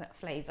coconut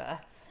flavour.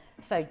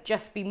 So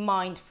just be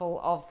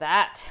mindful of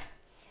that.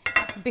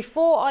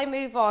 Before I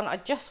move on, I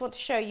just want to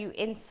show you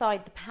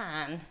inside the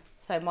pan.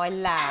 So my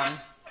lamb.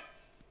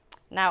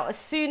 Now, as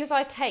soon as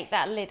I take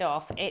that lid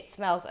off, it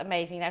smells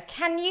amazing. Now,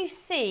 can you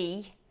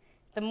see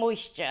the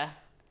moisture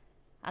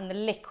and the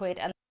liquid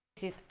and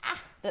the juices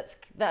that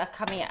are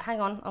coming out?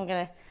 Hang on,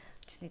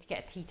 just need to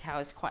get a tea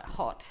towel. It's quite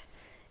hot.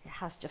 It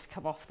has just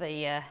come off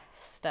the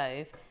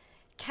stove.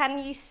 Can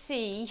you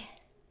see?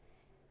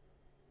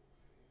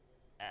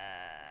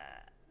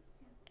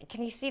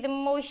 Can you see the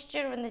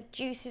moisture and the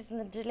juices and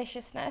the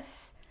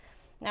deliciousness?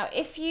 Now,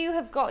 if you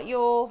have got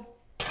your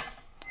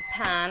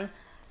pan,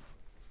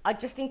 I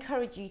just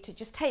encourage you to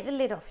just take the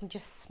lid off and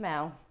just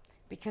smell,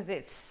 because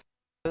it's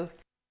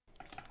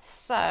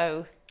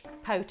so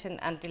potent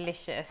and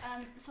delicious.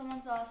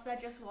 Someone's asked, they're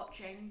just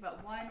watching, but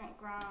why not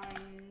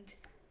grind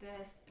the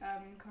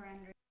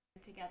coriander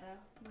together?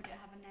 Would it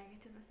have a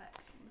negative effect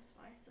on the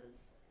spices?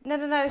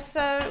 No.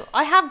 So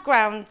I have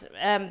ground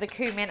the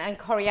cumin and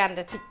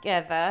coriander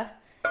together,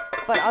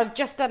 but I've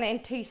just done it in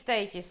 2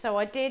 stages. So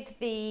I did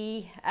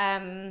the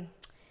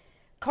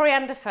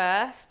coriander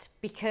first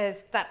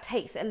because that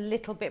takes a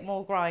little bit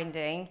more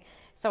grinding.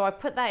 So I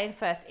put that in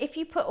first. If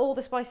you put all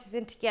the spices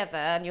in together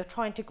and you're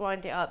trying to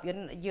grind it up,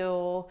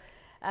 the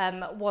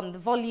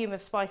volume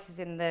of spices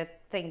in the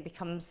thing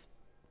becomes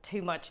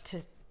too much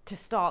to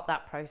start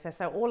that process.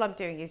 So all I'm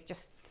doing is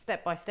just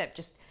step by step,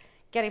 just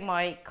getting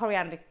my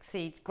coriander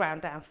seeds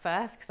ground down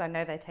first, because I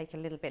know they take a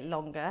little bit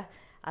longer,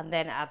 and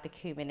then add the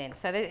cumin in.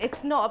 So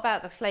it's not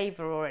about the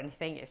flavour or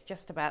anything, it's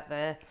just about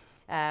the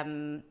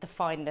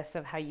fineness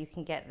of how you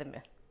can get them,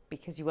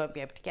 because you won't be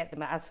able to get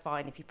them as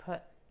fine if you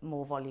put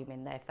more volume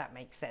in there, if that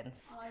makes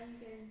sense. Are you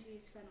going to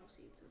use fennel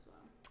seeds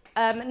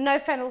as well? No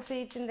fennel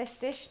seeds in this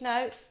dish,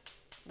 no.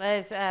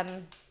 There's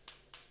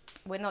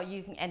we're not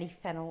using any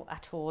fennel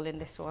at all in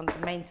this one.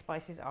 The main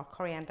spices are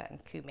coriander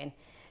and cumin.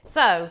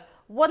 So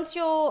once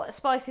your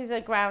spices are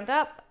ground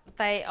up,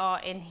 they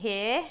are in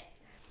here,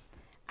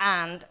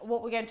 and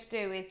what we're going to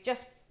do is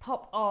just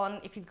pop on,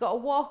 if you've got a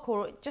wok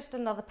or just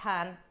another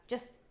pan,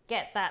 just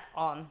get that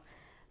on.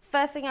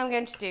 First thing I'm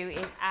going to do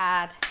is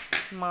add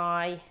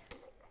my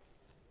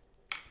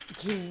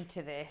ghee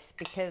to this,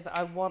 because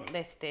I want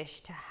this dish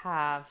to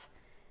have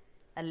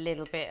a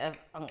little bit of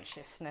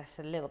unctuousness,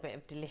 a little bit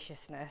of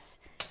deliciousness,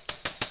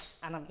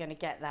 and I'm going to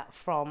get that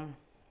from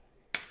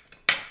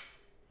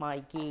my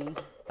ghee.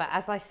 But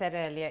as I said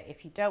earlier,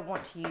 if you don't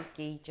want to use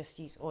ghee, just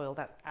use oil,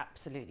 that's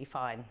absolutely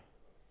fine.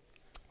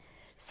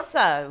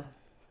 So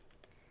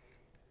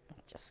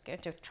I'm just going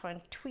to try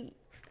and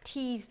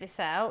tease this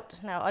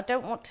out. Now, I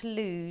don't want to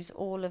lose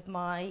all of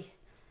my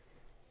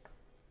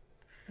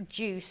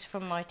juice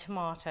from my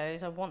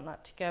tomatoes. I want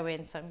that to go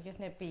in, so I'm going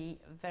to be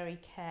very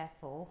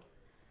careful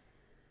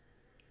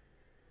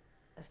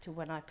as to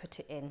when I put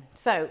it in.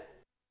 So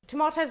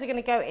tomatoes are going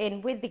to go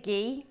in with the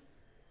ghee,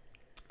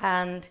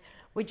 and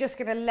we're just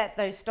going to let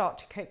those start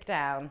to cook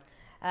down.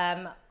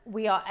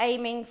 We are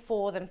aiming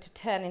for them to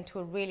turn into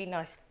a really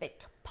nice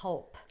thick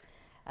pulp,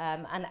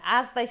 and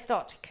as they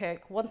start to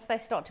cook, once they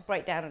start to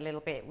break down a little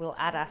bit, we'll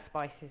add our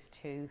spices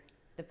to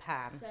the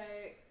pan. So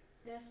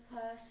this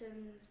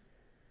person's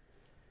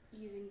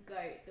using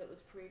goat that was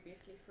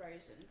previously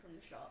frozen from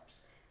the shops,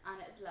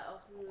 and it's let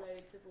off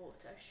loads of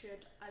water.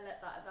 Should I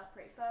let that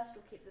evaporate first,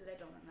 or keep the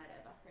lid on and let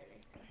it evaporate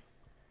later?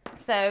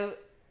 So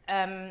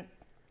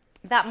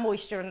that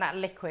moisture and that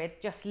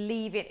liquid, just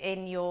leave it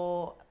in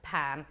your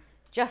pan.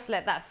 Just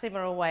let that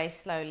simmer away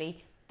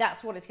slowly.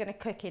 That's what it's going to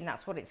cook in,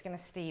 that's what it's going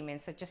to steam in.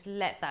 So just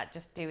let that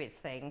just do its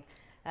thing.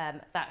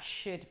 That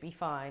should be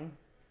fine.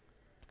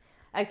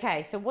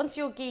 Okay, so once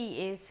your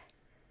ghee is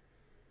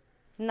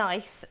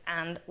nice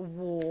and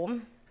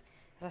warm,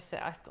 as I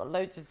said, I've got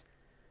loads of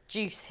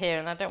juice here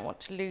and I don't want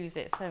to lose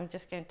it, so I'm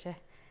just going to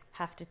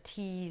have to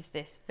tease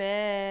this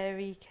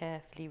very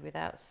carefully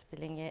without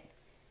spilling it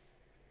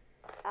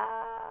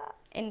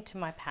into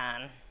my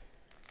pan.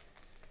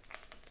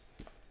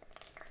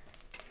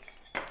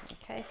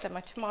 Okay, so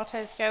my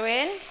tomatoes go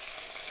in,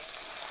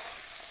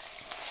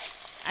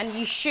 and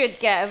you should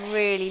get a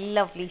really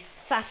lovely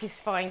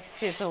satisfying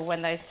sizzle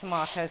when those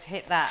tomatoes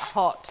hit that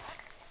hot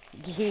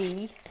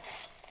ghee.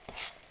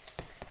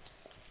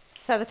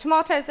 So the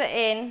tomatoes are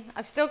in.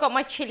 I've still got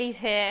my chilies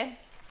here.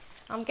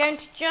 I'm going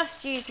to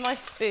just use my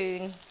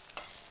spoon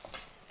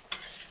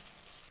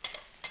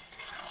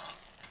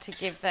to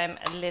give them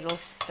a little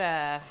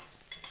stir.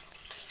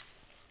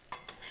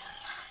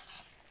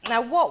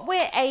 Now, what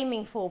we're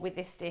aiming for with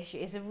this dish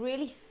is a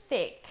really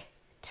thick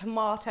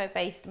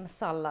tomato-based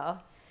masala,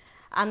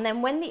 and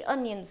then when the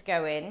onions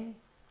go in,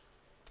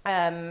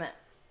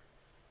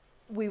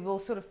 we will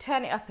sort of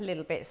turn it up a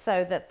little bit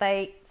so that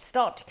they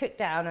start to cook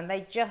down and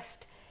they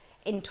just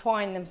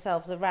entwine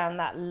themselves around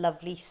that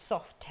lovely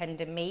soft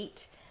tender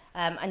meat.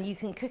 And you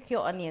can cook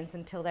your onions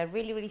until they're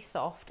really, really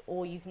soft,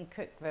 or you can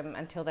cook them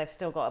until they've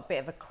still got a bit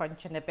of a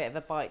crunch and a bit of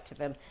a bite to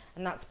them,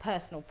 and that's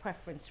personal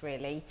preference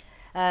really.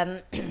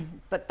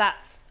 But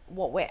that's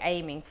what we're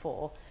aiming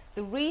for.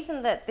 The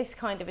reason that this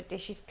kind of a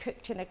dish is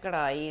cooked in a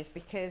karahi is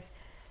because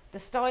the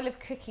style of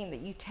cooking that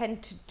you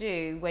tend to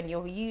do when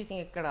you're using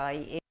a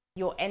karahi is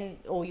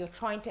you're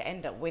trying to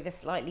end up with a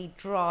slightly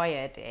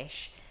drier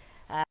dish.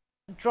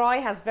 Dry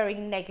has very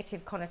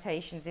negative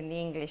connotations in the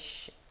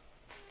English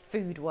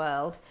food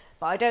world,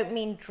 but I don't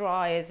mean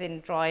dry as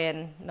in dry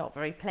and not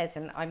very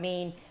pleasant. I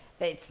mean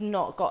that it's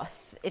not got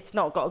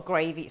a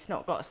gravy, it's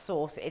not got a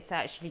sauce. It's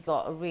actually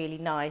got a really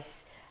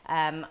nice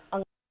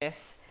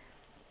unctuous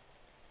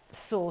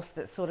sauce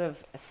that's sort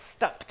of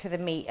stuck to the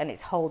meat and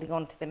it's holding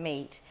on to the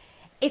meat.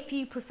 If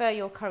you prefer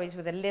your curries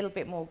with a little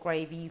bit more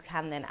gravy, you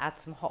can then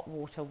add some hot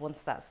water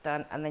once that's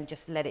done and then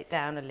just let it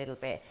down a little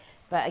bit.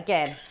 But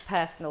again,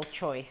 personal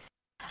choice.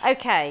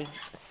 Okay,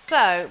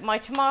 so my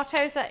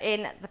tomatoes are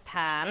in the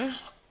pan.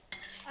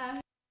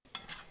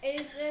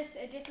 Is this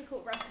a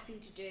difficult recipe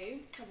to do?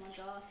 Someone's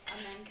asked.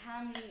 And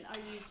then can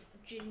I use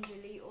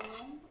gingerly oil? I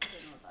don't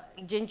know what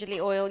that is. Gingerly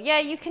oil. Yeah,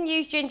 you can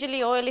use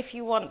gingerly oil if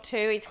you want to.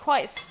 It's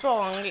quite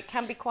strong. It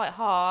can be quite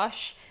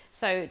harsh.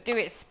 So do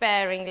it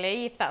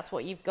sparingly if that's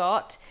what you've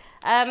got.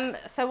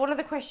 So one of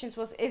the questions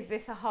was, is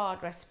this a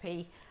hard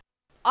recipe?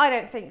 I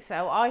don't think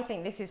so. I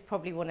think this is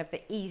probably one of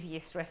the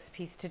easiest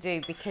recipes to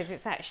do because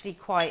it's actually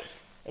quite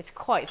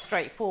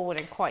straightforward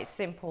and quite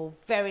simple.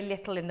 Very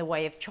little in the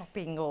way of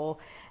chopping or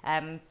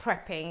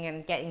prepping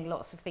and getting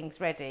lots of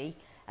things ready.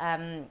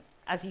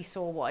 As you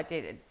saw what I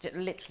did,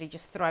 literally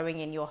just throwing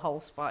in your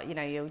whole spice, you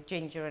know, your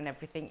ginger and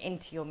everything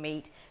into your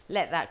meat,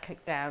 let that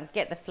cook down,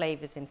 get the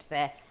flavours into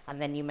there,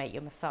 and then you make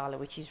your masala,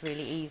 which is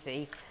really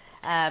easy.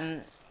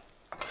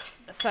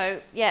 So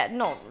yeah,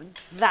 not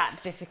that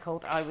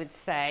difficult, I would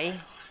say.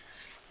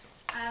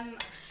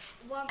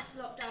 Once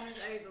lockdown is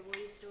over, will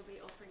you still be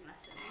offering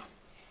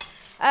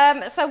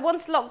lessons? So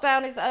once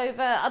lockdown is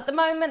over, at the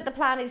moment the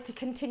plan is to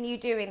continue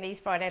doing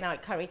these Friday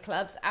night curry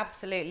clubs.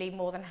 Absolutely,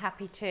 more than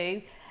happy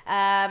to.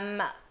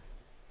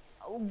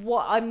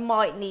 What I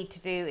might need to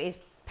do is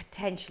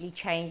potentially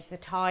change the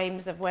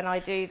times of when I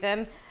do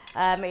them.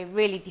 It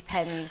really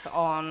depends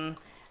on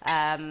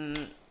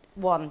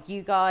one,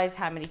 you guys,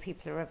 how many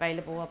people are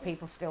available, are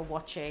people still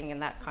watching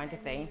and that kind of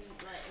thing.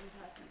 Like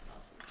in-person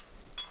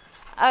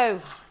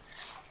classes? Oh,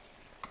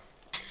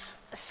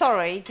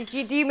 sorry,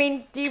 do you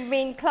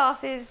mean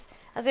classes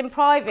as in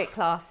private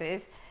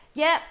classes?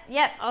 Yep,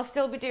 I'll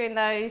still be doing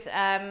those,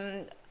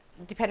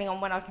 depending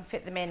on when I can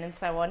fit them in and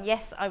so on.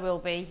 Yes, I will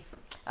be.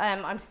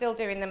 I'm still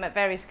doing them at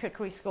various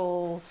cookery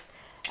schools.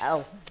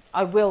 Oh,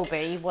 I will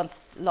be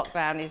once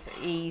lockdown is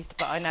eased,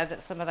 but I know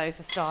that some of those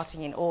are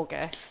starting in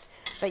August.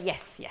 But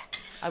yes, yeah,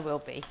 I will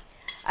be.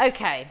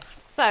 Okay,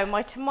 so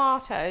my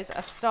tomatoes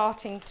are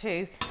starting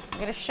to, I'm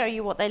going to show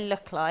you what they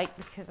look like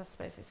because I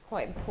suppose it's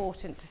quite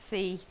important to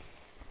see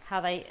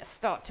how they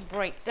start to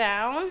break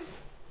down.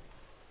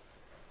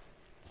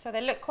 So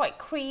they look quite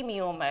creamy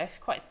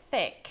almost, quite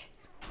thick.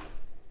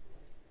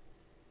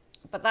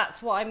 But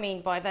that's what I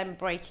mean by them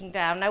breaking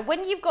down. Now,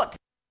 when you've got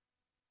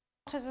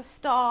tomatoes are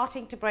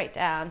starting to break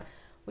down,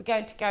 we're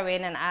going to go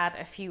in and add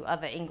a few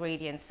other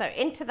ingredients. So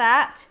into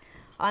that,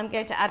 I'm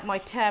going to add my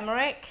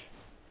turmeric,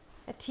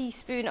 a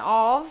teaspoon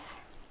of.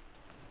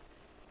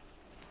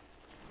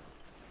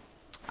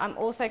 I'm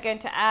also going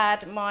to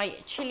add my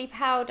chili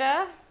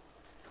powder.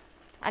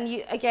 And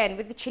you, again,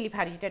 with the chili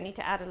powder, you don't need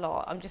to add a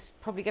lot. I'm just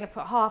probably going to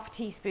put half a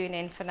teaspoon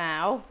in for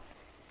now.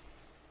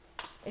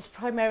 It's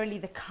primarily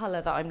the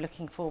colour that I'm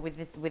looking for with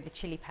the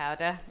chili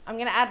powder. I'm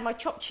going to add my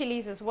chopped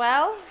chilies as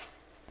well.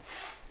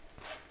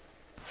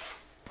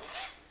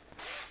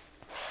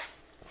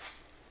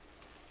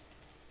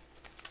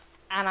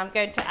 And I'm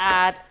going to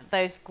add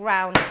those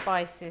ground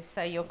spices,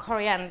 so your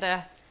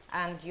coriander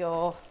and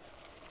your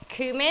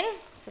cumin.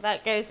 So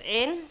that goes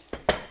in.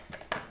 I'm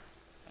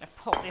going to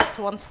pop this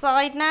to one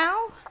side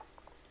now.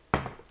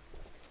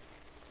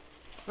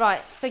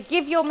 Right, so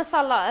give your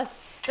masala a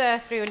stir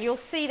through and you'll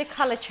see the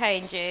colour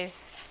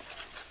changes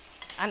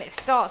and it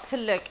starts to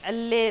look a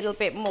little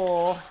bit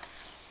more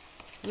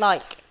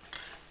like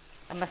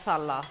a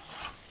masala.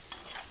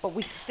 But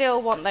we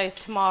still want those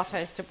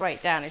tomatoes to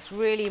break down. It's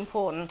really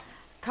important.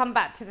 Come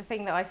back to the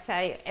thing that I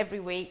say every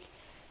week.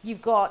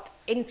 You've got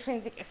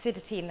intrinsic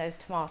acidity in those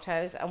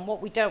tomatoes and what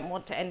we don't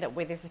want to end up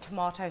with is a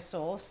tomato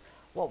sauce.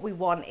 What we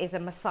want is a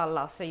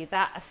masala, so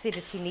that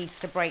acidity needs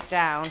to break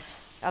down.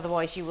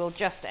 Otherwise you will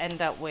just end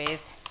up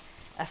with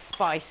a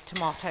spiced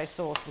tomato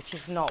sauce, which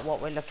is not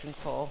what we're looking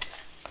for.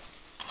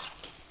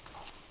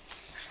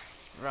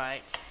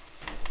 Right.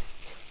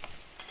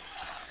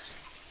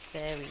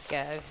 There we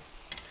go.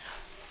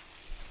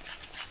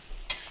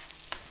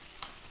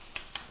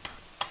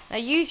 Now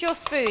use your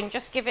spoon,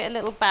 just give it a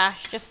little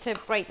bash just to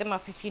break them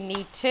up if you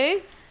need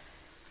to.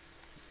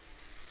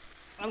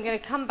 I'm going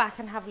to come back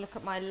and have a look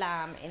at my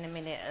lamb in a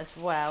minute as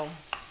well.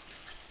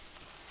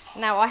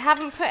 Now I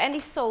haven't put any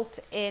salt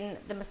in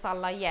the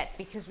masala yet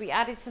because we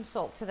added some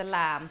salt to the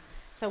lamb.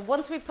 So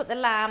once we put the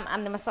lamb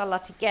and the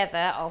masala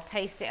together, I'll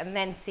taste it and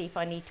then see if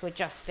I need to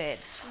adjust it.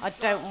 I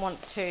don't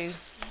want to.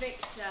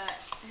 Victor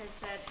has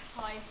said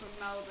hi from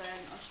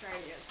Melbourne,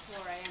 Australia. It's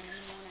 4 a.m. in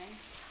the morning.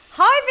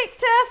 Hi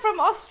Victor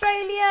from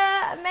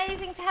Australia.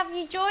 Amazing to have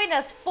you join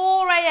us.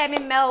 4 a.m.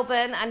 in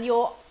Melbourne and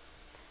you're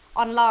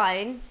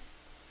online.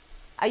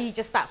 Are you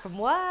just back from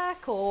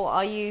work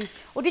or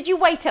did you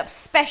wait up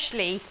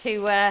specially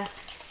to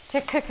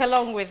cook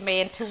along with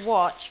me and to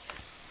watch?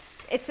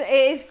 it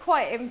is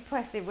quite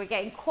impressive. We're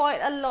getting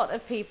quite a lot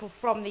of people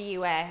from the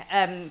US,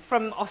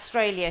 from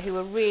Australia, who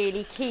are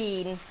really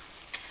keen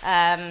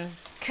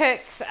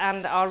cooks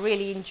and are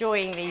really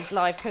enjoying these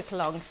live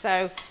cook-alongs.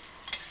 So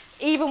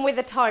even with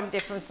the time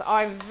difference,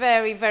 I'm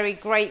very, very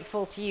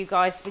grateful to you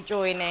guys for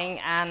joining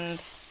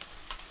and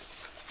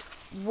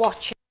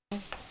watching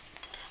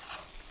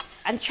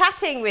and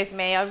chatting with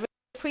me. I really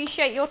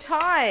appreciate your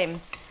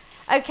time.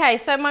 Okay,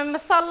 so my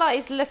masala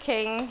is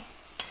looking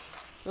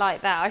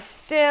like that. I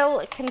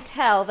still can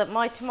tell that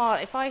my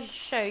tomato, if I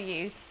show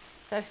you,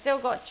 so I've still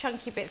got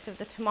chunky bits of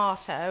the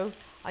tomato.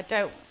 I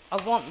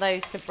want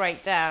those to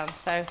break down,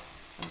 so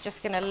I'm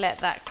just going to let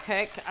that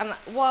cook. And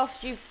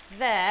whilst you're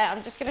there,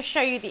 I'm just going to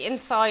show you the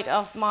inside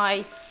of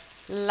my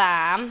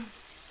lamb.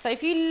 So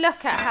if you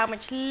look at how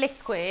much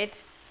liquid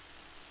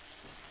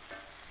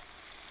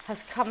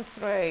has come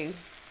through,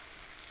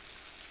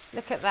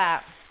 look at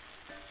that.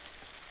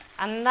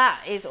 And that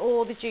is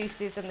all the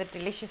juices and the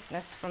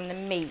deliciousness from the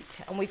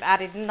meat, and we've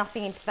added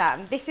nothing into that.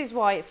 And this is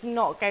why it's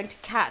not going to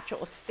catch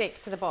or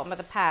stick to the bottom of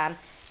the pan,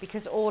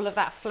 because all of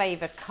that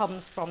flavour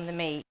comes from the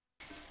meat.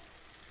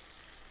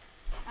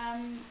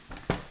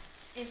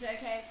 Is it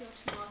okay if your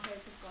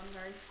tomatoes have gone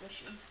very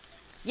squishy?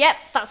 Yep,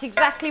 that's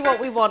exactly what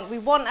we want. We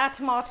want our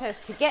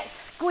tomatoes to get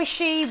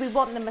squishy. We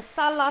want the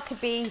masala to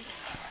be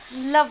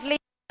lovely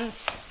and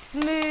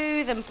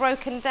smooth and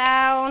broken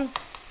down.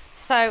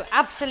 So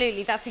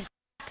absolutely, that's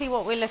exactly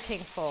what we're looking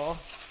for.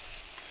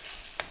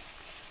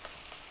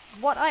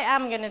 What I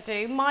am going to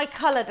do, my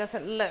colour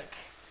doesn't look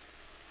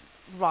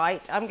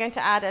right. I'm going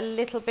to add a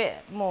little bit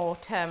more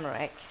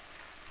turmeric.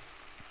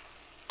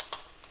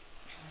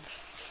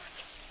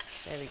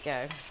 There we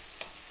go.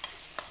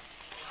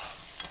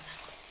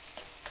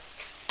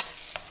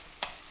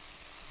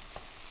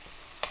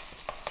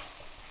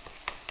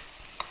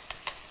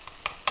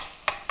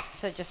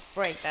 So just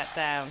break that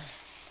down.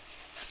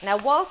 Now,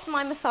 whilst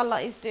my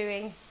masala is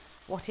doing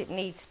what it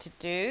needs to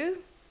do,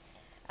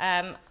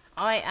 I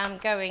am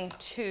going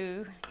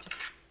to just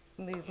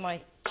move my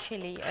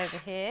chilli over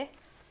here.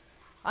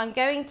 I'm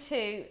going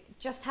to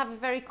just have a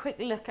very quick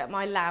look at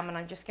my lamb, and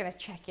I'm just going to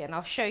check it, and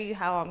I'll show you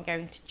how I'm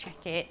going to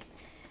check it.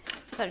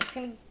 So I'm just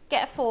going to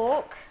get a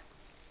fork.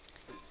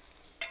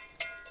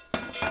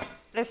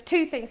 There's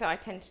two things that I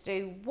tend to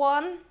do.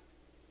 One,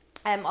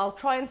 I'll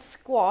try and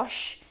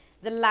squash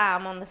the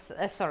lamb on the,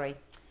 sorry,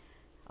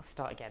 I'll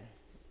start again.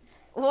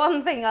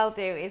 One thing I'll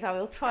do is I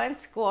will try and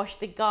squash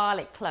the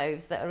garlic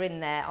cloves that are in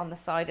there on the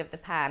side of the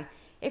pan.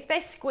 If they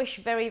squish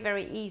very,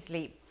 very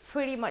easily,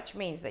 pretty much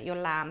means that your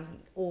lamb's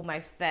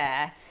almost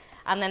there.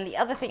 And then the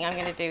other thing I'm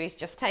going to do is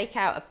just take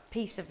out a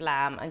piece of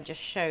lamb and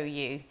just show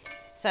you.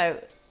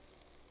 So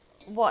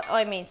what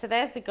I mean, so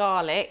there's the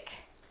garlic.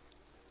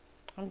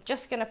 I'm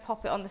just going to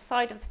pop it on the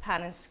side of the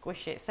pan and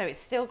squish it, so it's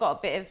still got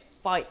a bit of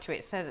bite to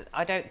it, so that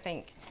I don't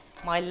think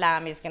my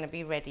lamb is going to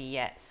be ready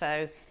yet.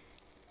 So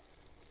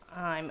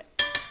I'm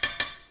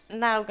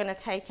now going to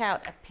take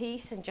out a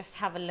piece and just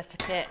have a look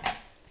at it.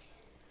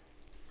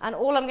 And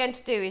all I'm going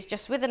to do is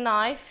just with a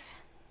knife,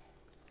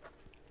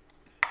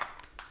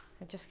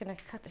 I'm just going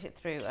to cut it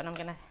through, and I'm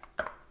going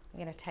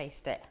to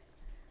taste it.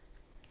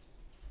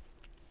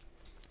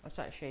 It's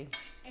actually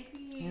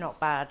not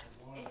bad.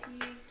 If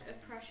you used a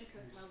pressure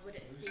cooker, would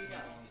it speed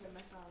up the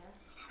masala?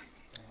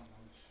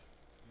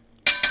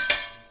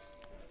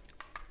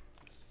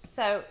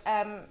 So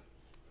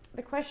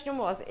the question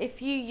was,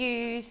 if you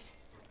use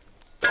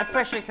a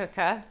pressure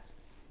cooker,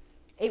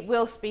 it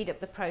will speed up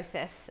the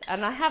process.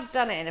 And I have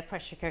done it in a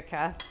pressure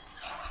cooker.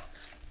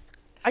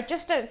 I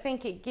just don't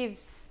think it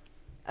gives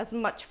as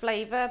much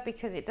flavour,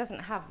 because it doesn't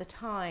have the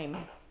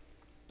time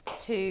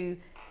to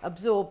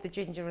absorb the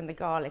ginger and the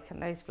garlic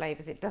and those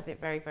flavours. It does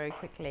it very, very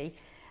quickly.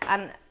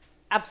 And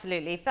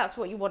absolutely, if that's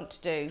what you want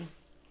to do,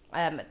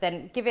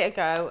 then give it a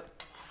go.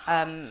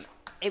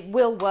 It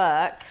will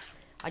work.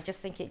 I just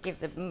think it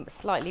gives a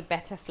slightly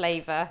better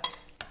flavour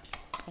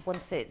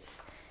once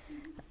it's...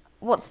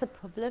 What's the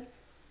problem?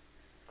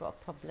 Got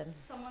a problem.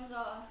 Someone's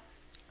asked,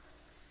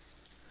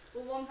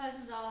 well, one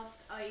person's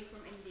asked, are you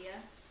from India?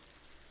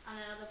 And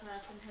another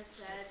person has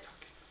said,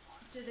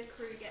 do the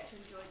crew get to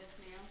enjoy this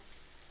meal?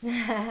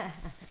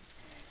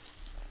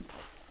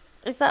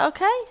 Is that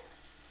okay?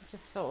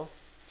 Just sort of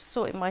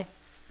sorting my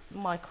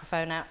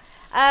microphone out.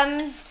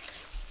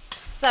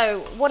 So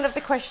one of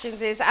the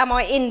questions is, am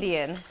I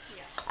Indian?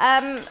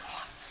 Yeah.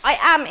 I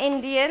am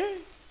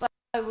Indian, but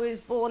I was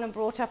born and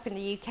brought up in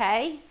the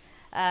UK.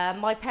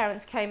 My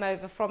parents came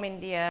over from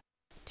India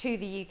to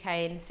the UK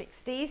in the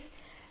 60s.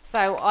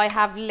 So I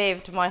have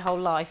lived my whole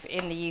life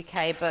in the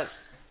UK, but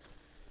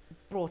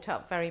brought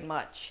up very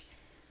much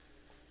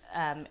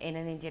in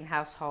an Indian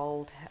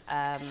household,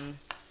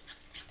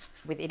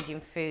 with Indian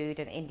food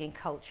and Indian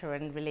culture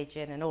and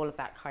religion and all of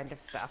that kind of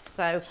stuff.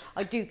 So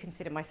I do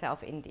consider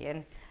myself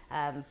Indian,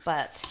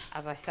 but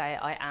as I say,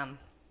 I am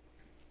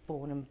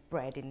born and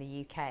bred in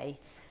the UK.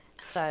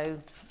 So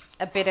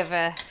a bit of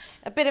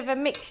a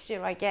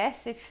mixture, I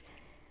guess,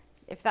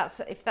 if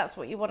that's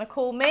what you want to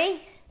call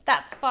me,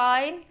 that's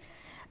fine.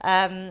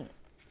 And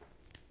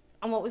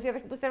what was the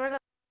other? Was there another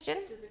Do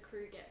the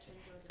crew get to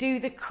enjoy the Do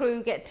the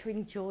crew get to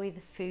enjoy the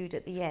food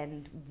at the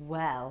end?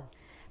 Well,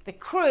 the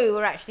crew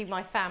are actually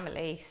my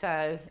family,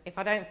 so if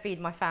I don't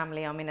feed my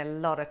family, I'm in a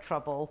lot of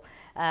trouble.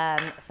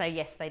 So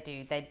yes, they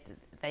do.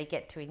 They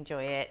get to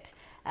enjoy it.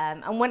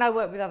 And when I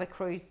work with other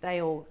crews,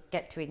 they all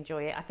get to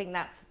enjoy it. I think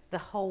that's the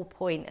whole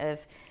point of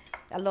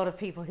a lot of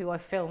people who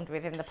I've filmed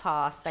with in the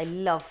past. They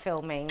love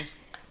filming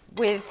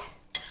with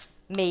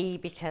me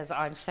because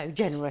I'm so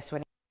generous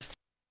when it comes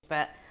to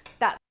it.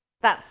 But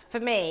that's for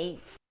me,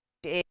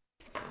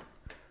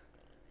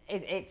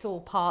 it's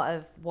all part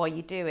of why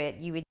you do it.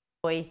 You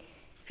enjoy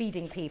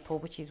feeding people,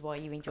 which is why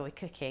you enjoy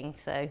cooking.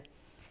 So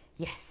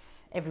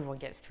yes, everyone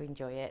gets to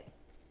enjoy it.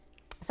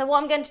 So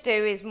what I'm going to do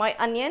is my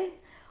onion,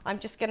 I'm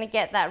just going to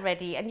get that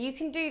ready, and you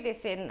can do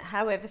this in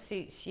however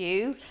suits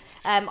you.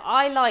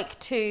 I like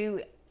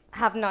to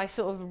have nice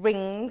sort of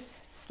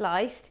rings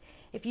sliced.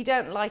 If you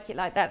don't like it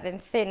like that, then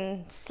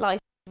thin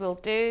slices will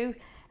do.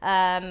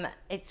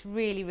 It's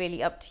really,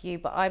 really up to you,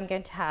 but I'm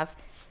going to have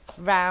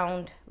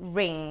round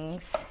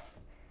rings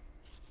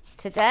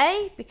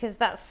today because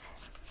that's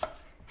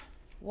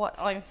what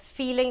I'm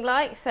feeling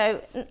like.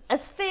 So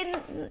as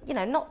thin, you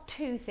know, not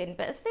too thin,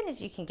 but as thin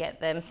as you can get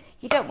them.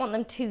 You don't want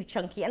them too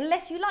chunky,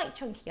 unless you like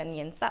chunky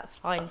onions, that's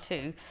fine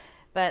too.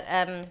 But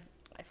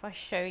if I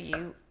show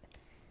you,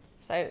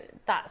 so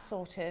that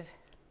sort of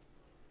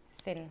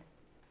thin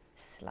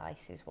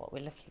slice is what we're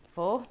looking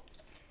for.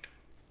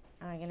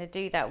 And I'm going to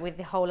do that with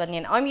the whole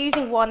onion. I'm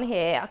using one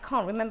here. I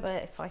can't remember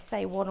if I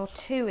say 1 or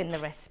 2 in the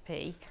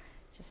recipe.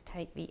 Just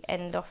take the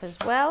end off as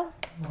well.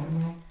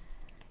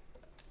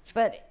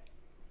 But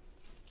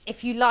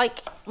if you like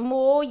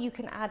more, you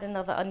can add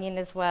another onion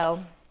as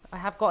well. I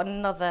have got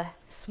another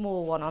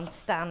small one on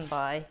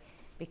standby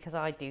because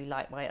I do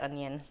like my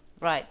onion.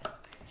 Right,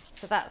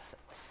 so that's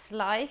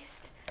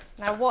sliced.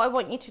 Now what I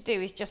want you to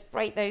do is just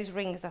break those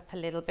rings up a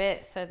little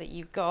bit so that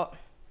you've got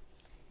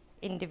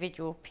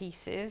individual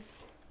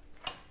pieces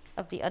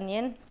of the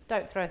onion.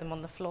 Don't throw them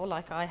on the floor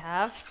like I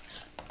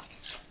have.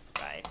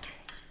 Right.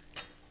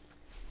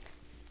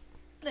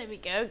 There we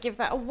go, give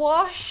that a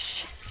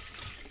wash.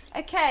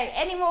 Okay,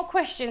 any more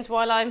questions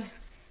while I'm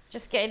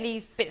just getting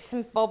these bits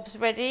and bobs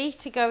ready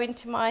to go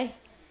into my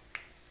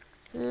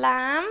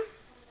lamb?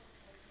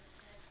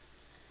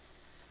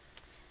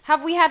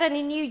 Have we had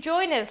any new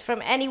joiners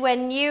from anywhere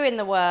new in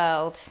the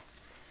world?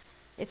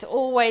 It's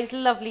always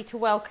lovely to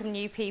welcome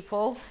new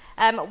people.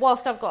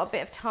 Whilst I've got a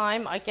bit of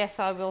time, I guess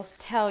I will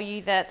tell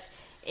you that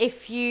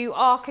if you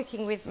are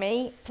cooking with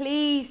me,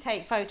 please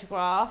take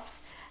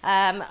photographs.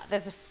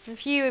 There's a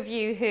few of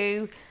you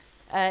who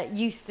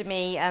used to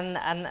me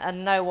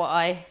and know what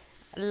I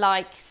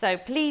like, so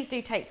please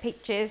do take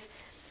pictures.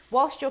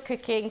 Whilst you're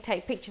cooking,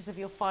 take pictures of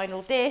your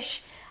final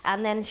dish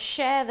and then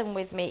share them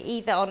with me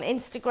either on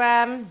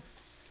Instagram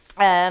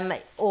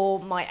or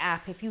my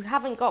app. If you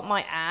haven't got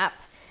my app,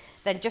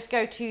 then just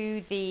go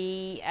to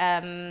the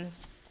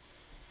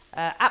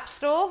App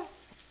Store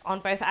on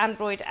both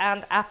Android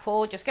and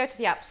Apple. Just go to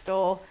the App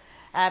Store,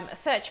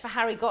 search for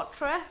Harry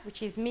Ghotra,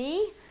 which is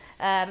me,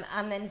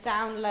 and then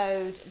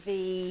download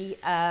the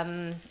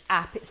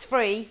app. It's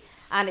free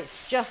and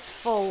it's just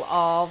full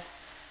of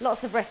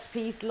lots of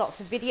recipes, lots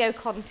of video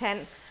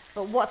content.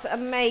 But what's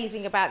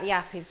amazing about the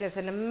app is there's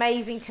an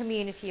amazing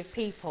community of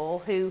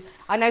people who,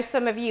 I know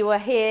some of you are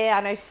here, I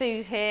know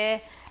Sue's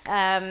here,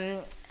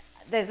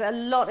 there's a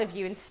lot of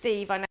you, and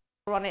Steve, I know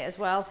you're on it as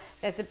well.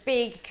 There's a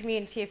big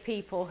community of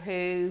people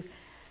who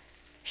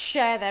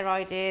share their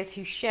ideas,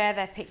 who share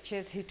their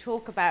pictures, who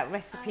talk about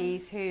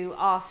recipes, who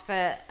ask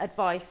for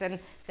advice, and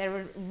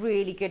they're a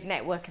really good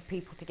network of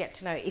people to get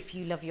to know if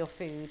you love your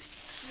food.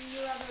 Do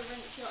you ever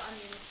rinse your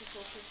onions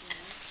before cooking them?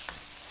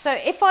 So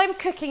if I'm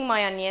cooking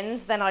my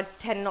onions, then I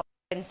tend not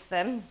to rinse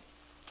them.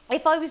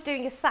 If I was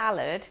doing a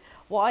salad,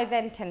 what I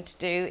then tend to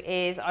do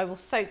is I will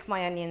soak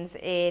my onions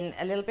in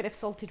a little bit of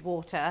salted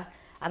water,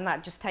 and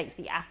that just takes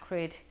the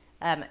acrid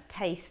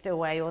taste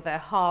away, or the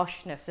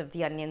harshness of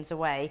the onions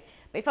away.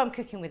 But if I'm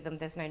cooking with them,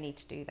 there's no need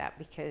to do that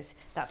because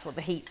that's what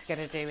the heat's going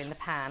to do in the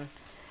pan.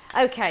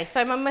 Okay,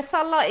 so my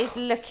masala is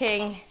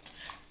looking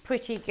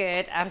pretty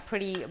good and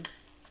pretty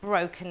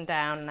broken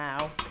down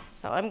now.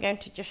 So I'm going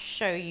to just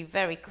show you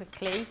very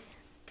quickly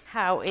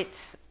how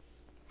it's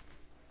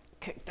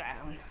cooked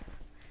down.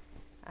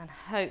 And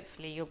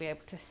hopefully you'll be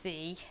able to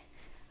see.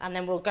 And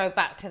then we'll go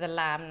back to the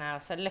lamb now.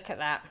 So look at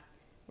that.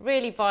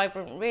 Really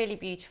vibrant, really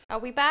beautiful. Are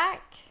we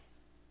back?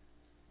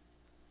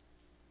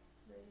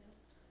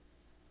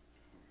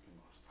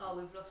 Oh,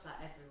 we've lost that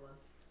everyone.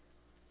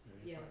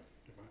 Yeah.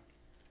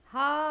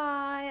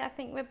 Hi, I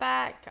think we're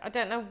back. I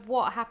don't know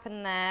what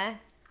happened there.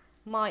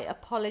 My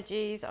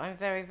apologies. I'm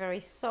very, very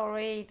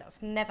sorry.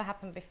 That's never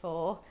happened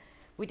before.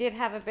 We did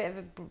have a bit of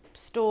a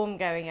storm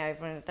going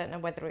over, and I don't know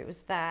whether it was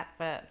that,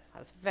 but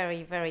that's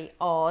very, very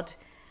odd.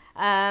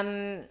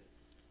 Can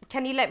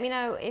you let me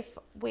know if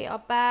we are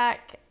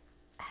back?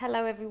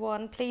 Hello,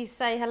 everyone. Please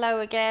say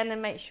hello again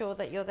and make sure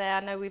that you're there. I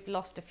know we've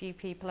lost a few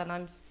people, and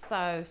I'm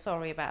so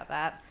sorry about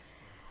that.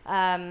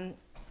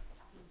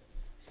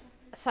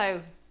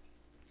 So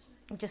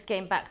just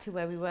getting back to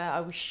where we were,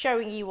 I was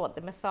showing you what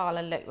the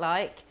masala looked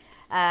like,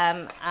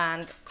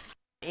 and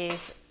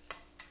is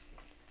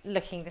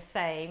looking the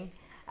same.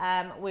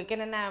 We're going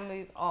to now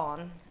move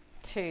on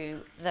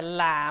to the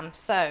lamb.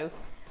 So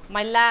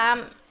my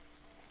lamb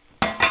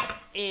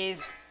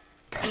is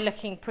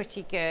looking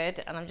pretty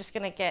good, and I'm just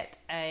going to get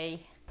a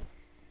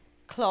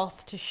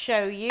cloth to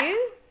show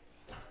you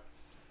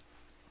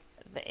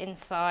the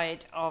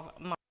inside of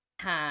my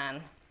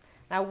pan.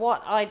 Now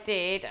what I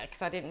did,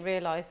 because I didn't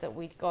realise that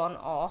we'd gone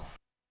off,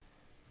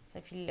 so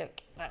if you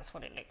look, that's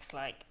what it looks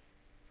like.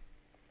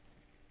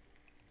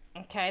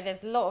 Okay,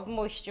 there's a lot of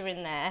moisture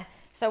in there.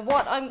 So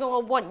what I'm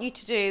going to want you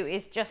to do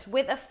is just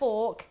with a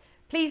fork,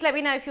 please let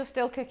me know if you're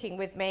still cooking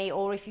with me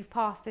or if you've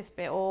passed this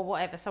bit or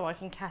whatever so I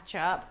can catch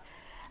up.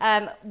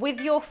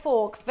 With your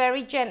fork,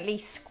 very gently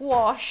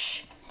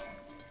squash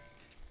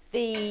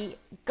the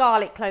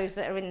garlic cloves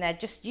that are in there.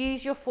 Just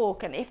use your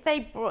fork, and if they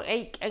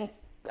break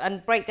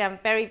and break down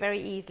very, very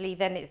easily,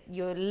 then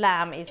your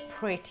lamb is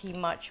pretty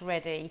much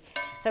ready.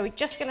 So we're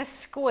just going to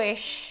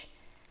squish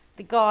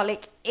the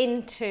garlic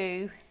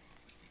into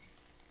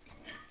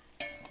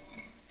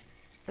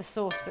the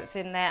sauce that's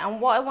in there. And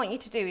what I want you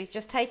to do is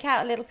just take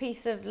out a little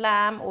piece of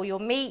lamb or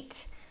your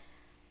meat,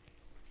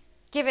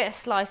 give it a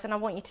slice, and I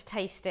want you to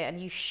taste it,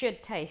 and it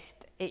should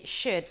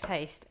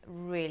taste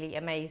really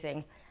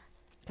amazing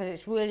because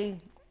it's really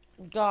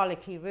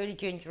garlicky, really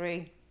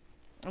gingery,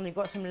 and you've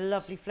got some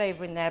lovely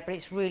flavour in there, but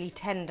it's really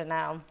tender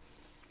now.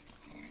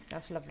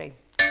 That's lovely.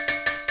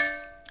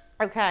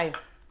 Okay,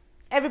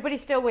 everybody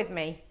still with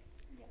me?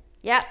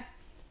 Yep.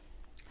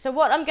 So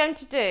what I'm going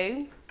to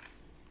do,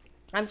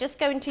 I'm just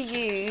going to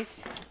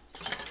use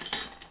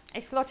a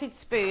slotted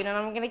spoon, and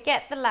I'm going to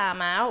get the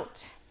lamb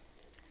out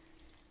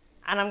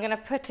and I'm going to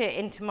put it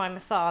into my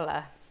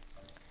masala.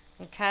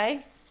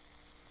 Okay.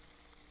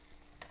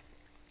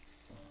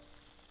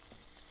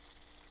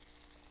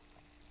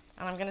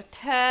 And I'm going to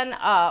turn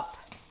up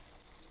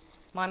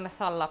my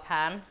masala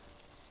pan.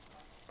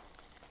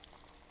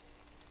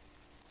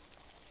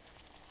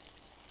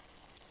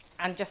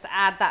 And just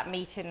add that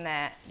meat in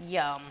there.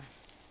 Yum.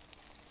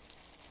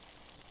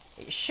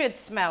 It should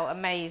smell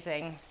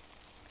amazing.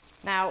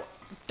 Now,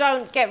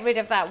 don't get rid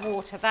of that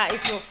water. That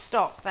is your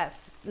stock.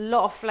 That's a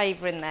lot of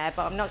flavour in there,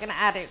 but I'm not going to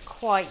add it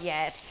quite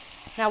yet.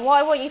 Now, what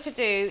I want you to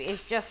do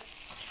is just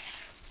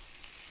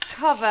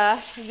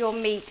cover your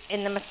meat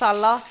in the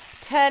masala.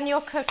 Turn your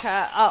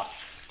cooker up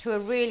to a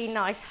really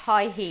nice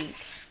high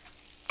heat.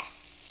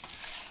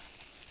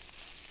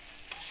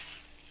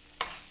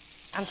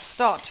 And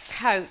start to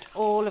coat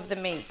all of the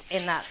meat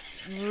in that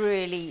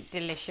really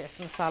delicious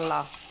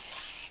masala.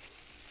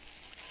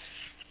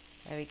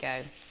 There we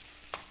go.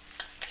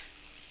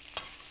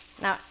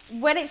 Now,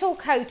 when it's all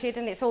coated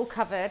and it's all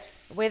covered,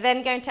 we're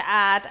then going to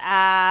add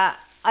our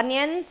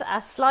onions,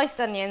 our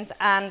sliced onions,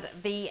 and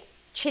the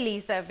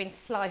chilies that have been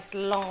sliced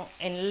long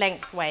in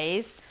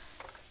lengthways.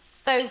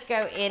 Those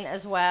go in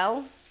as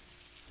well.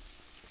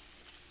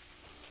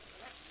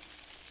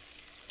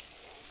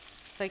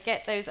 So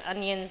get those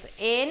onions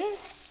in.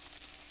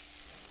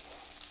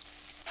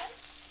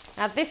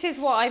 Now this is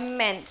what I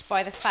meant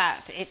by the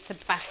fact it's a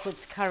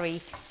backwards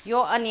curry.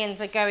 Your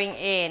onions are going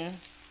in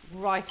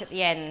right at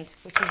the end,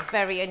 which is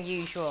very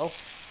unusual.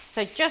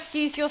 So just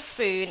use your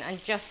spoon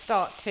and just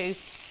start to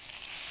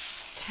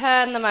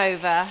turn them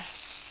over.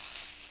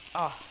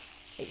 Oh,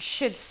 it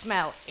should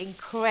smell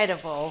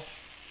incredible.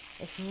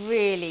 It's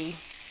really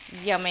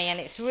yummy and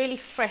it's really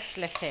fresh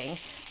looking.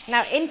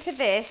 Now into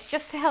this,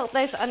 just to help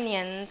those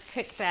onions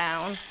cook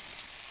down,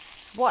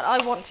 what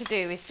I want to do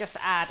is just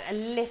add a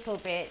little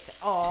bit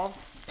of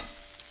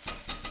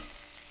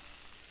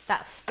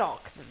that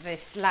stock that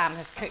this lamb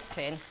has cooked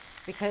in,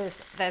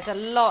 because there's a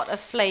lot of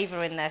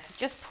flavour in there. So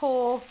just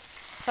pour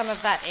some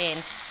of that in.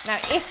 Now,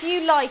 if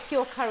you like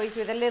your curries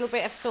with a little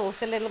bit of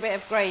sauce, a little bit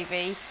of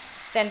gravy,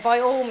 then by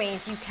all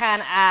means you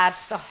can add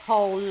the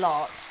whole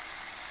lot.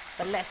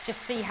 But let's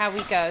just see how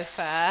we go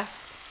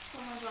first.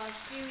 Someone's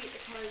asked, do you eat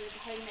the curry with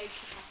homemade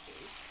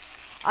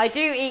chapatis? I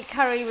do eat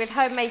curry with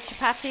homemade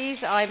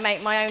chapatis. I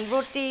make my own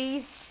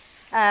rotis.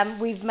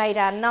 We've made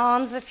our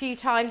naans a few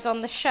times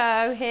on the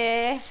show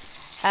here.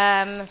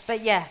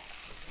 But yeah,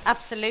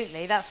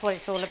 absolutely, that's what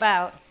it's all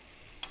about.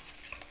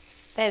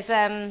 There's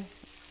a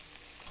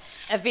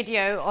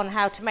video on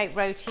how to make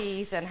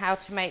rotis and how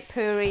to make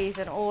puris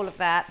and all of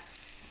that,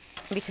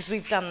 because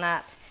we've done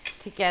that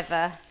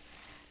together.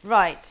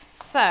 Right,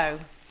 so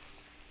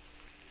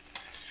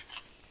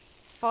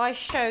if I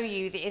show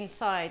you the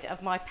inside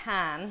of my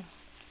pan,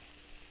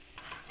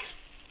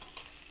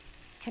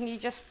 can you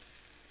just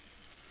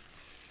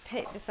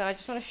pick this up? I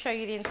just want to show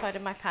you the inside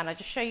of my pan. I'll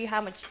just show you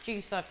how much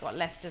juice I've got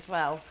left as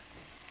well.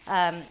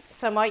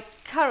 So my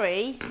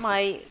curry,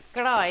 my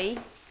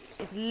karahi,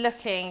 is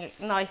looking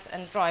nice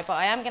and dry, but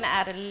I am going to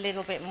add a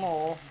little bit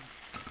more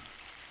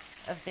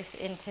of this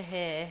into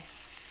here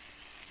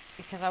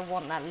because I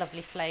want that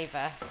lovely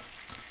flavour.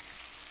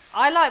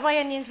 I like my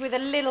onions with a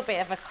little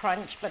bit of a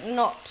crunch, but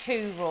not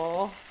too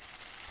raw.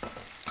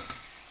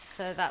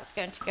 So that's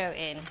going to go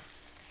in.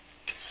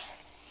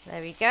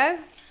 There we go.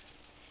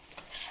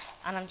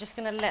 And I'm just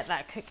going to let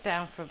that cook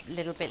down for a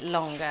little bit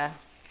longer.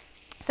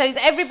 So is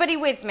everybody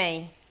with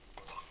me?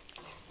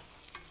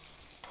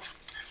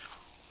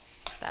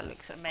 That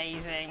looks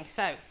amazing.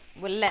 So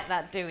we'll let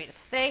that do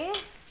its thing.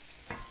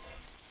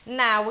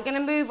 Now we're going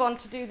to move on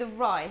to do the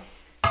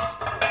rice.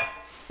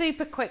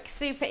 Super quick,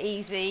 super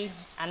easy,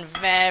 and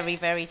very,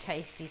 very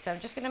tasty. So I'm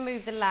just going to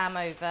move the lamb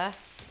over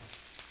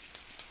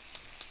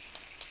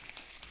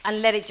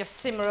and let it just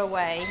simmer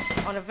away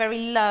on a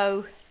very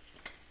low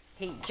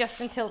heat, just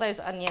until those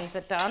onions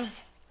are done.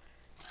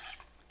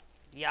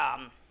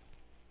 Yum.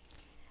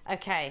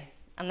 Okay,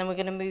 and then we're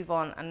going to move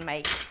on and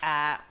make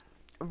our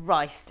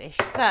rice dish.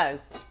 So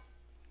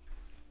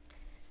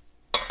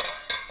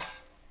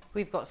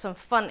we've got some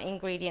fun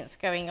ingredients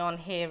going on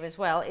here as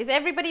well. Is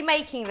everybody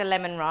making the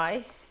lemon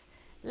rice?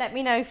 Let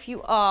me know if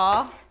you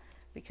are,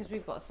 because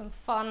we've got some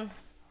fun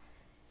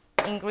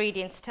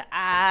ingredients to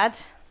add.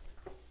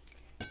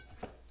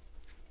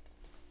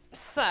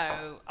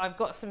 So I've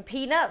got some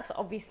peanuts.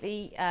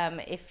 Obviously,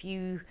 if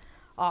you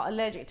are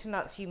allergic to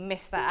nuts, you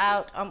miss that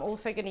out. I'm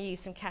also going to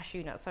use some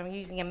cashew nuts. So I'm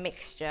using a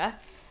mixture.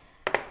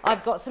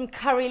 I've got some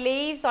curry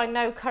leaves. I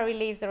know curry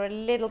leaves are a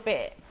little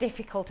bit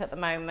difficult at the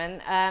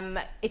moment.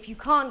 If you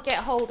can't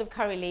get hold of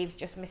curry leaves,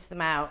 just miss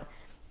them out.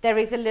 There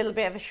is a little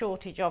bit of a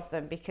shortage of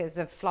them because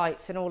of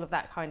flights and all of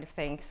that kind of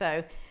thing.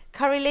 So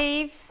curry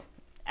leaves.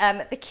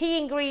 The key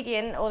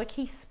ingredient or the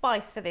key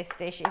spice for this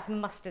dish is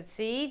mustard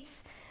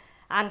seeds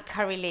and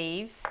curry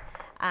leaves,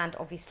 and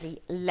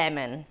obviously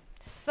lemon.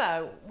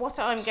 So what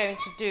I'm going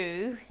to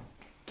do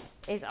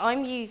is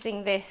I'm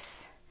using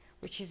this,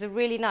 which is a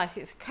really nice,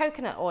 it's a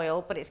coconut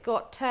oil, but it's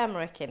got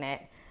turmeric in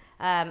it.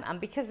 And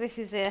because this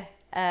is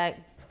a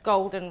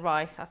golden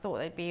rice, I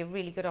thought it'd be a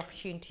really good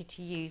opportunity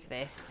to use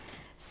this.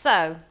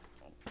 So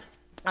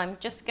I'm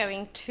just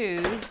going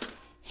to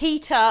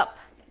heat up.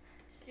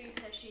 Sue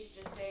says she's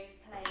just doing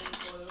plain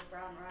boiled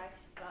brown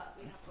rice, but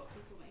we have got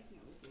people making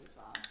it with you as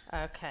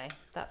well. Okay,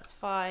 that's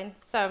fine.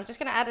 So I'm just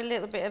going to add a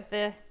little bit of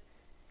the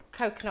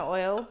coconut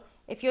oil.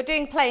 If you're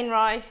doing plain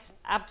rice,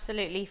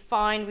 absolutely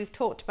fine. We've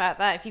talked about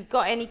that. If you've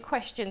got any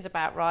questions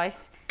about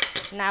rice,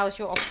 now is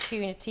your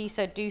opportunity,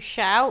 so do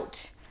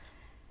shout.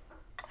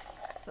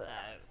 So,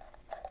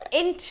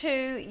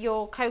 into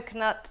your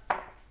coconut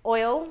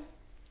oil,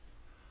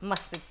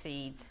 mustard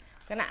seeds.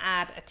 I'm going to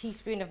add a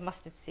teaspoon of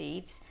mustard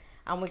seeds,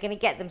 and we're going to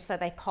get them so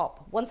they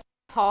pop. Once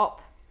they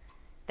pop,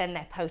 then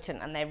they're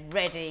potent and they're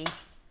ready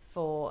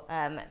for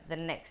the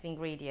next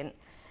ingredient.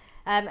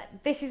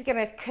 This is going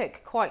to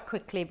cook quite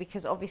quickly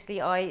because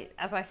obviously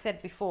as I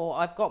said before,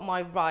 I've got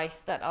my rice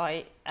that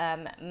I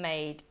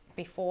made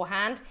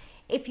beforehand.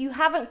 If you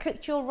haven't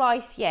cooked your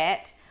rice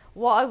yet,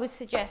 what I would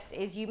suggest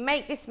is you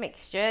make this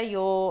mixture,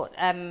 your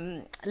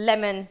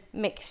lemon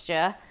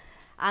mixture,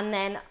 and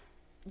then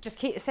just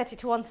set it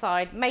to one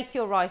side, make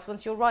your rice.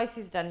 Once your rice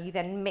is done, you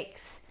then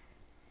mix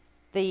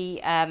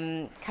the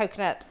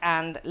coconut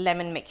and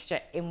lemon mixture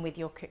in with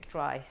your cooked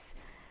rice.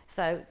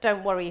 So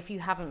don't worry if you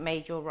haven't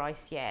made your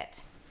rice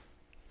yet.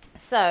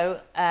 So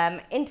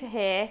into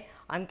here,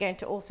 I'm going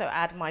to also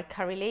add my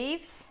curry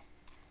leaves.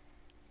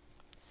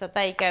 So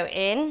they go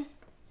in.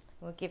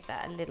 We'll give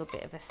that a little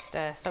bit of a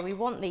stir. So we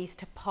want these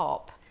to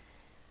pop.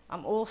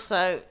 I'm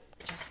also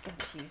just going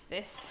to use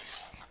this.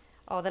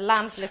 Oh, the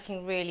lamb's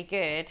looking really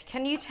good.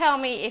 Can you tell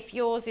me if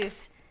yours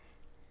is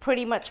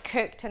pretty much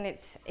cooked and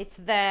it's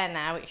there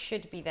now? It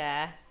should be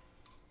there.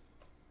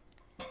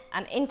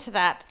 And into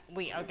that,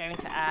 we are going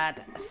to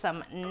add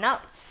some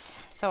nuts.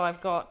 So I'm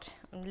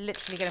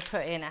literally going to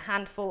put in a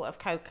handful of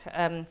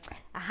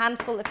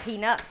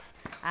peanuts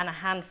and a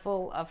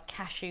handful of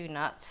cashew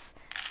nuts.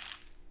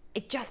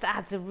 It just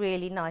adds a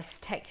really nice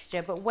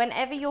texture. But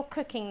whenever you're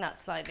cooking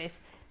nuts like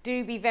this,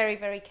 do be very,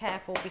 very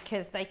careful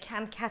because they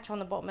can catch on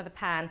the bottom of the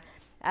pan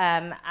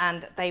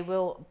and they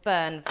will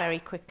burn very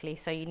quickly.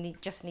 So you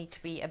just need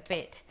to be a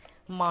bit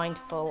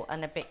mindful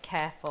and a bit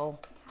careful.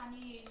 Can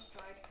you use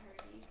dried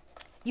curry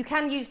leaves? You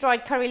can use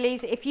dried curry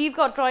leaves. If you've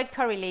got dried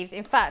curry leaves,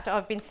 in fact,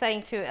 I've been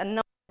saying to a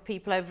number of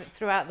people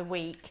throughout the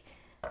week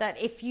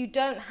that if you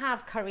don't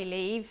have curry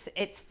leaves,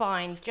 it's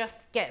fine.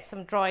 Just get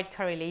some dried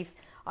curry leaves.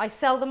 I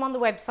sell them on the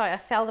website, I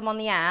sell them on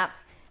the app.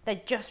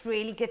 They're just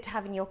really good to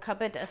have in your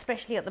cupboard,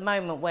 especially at the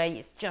moment where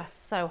it's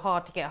just so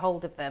hard to get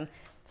hold of them.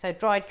 So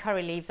dried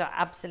curry leaves are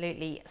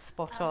absolutely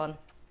spot on.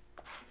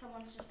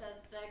 Someone's just said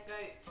their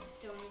goat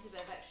still needs a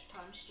bit of extra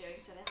time stewing,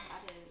 so they haven't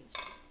added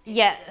anything.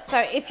 Yeah, so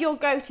if your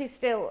goat is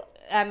still,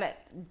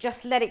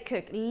 just let it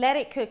cook. Let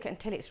it cook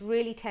until it's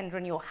really tender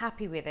and you're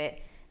happy with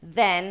it.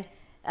 Then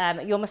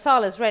your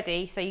masala's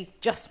ready, so you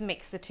just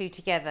mix the two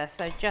together.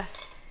 So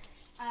just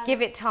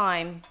give it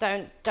time.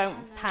 Don't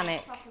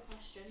panic.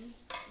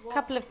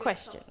 Couple of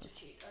questions. I'd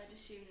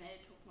assume they're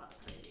talking about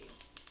the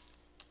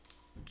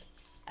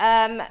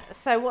curry leaves.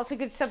 So what's a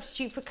good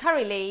substitute for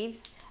curry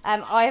leaves?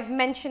 I have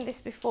mentioned this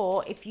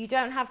before. If you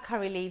don't have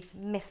curry leaves,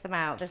 miss them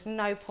out. There's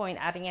no point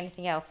adding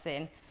anything else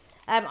in.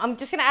 I'm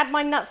just going to add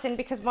my nuts in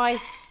because my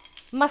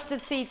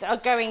mustard seeds are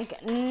going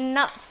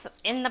nuts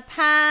in the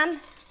pan.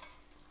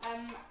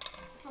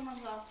 Someone's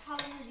asked, how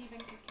long have you been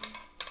cooking?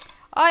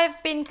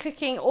 I've been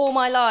cooking all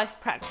my life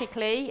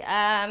practically.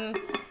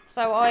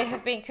 So I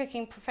have been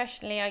cooking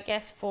professionally, I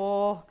guess,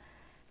 for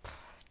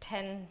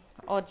 10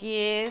 odd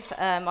years.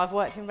 I've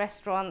worked in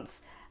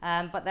restaurants,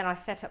 but then I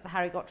set up the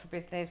Ghotra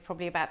business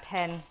probably about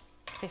 10,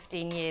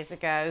 15 years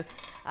ago,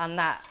 and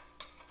that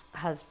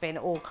has been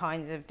all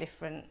kinds of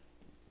different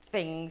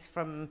things,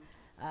 from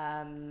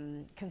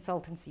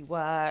consultancy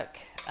work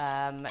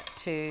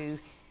to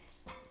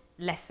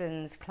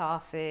lessons,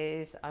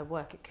 classes. I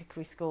work at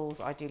cookery schools.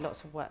 I do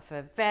lots of work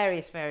for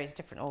various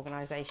different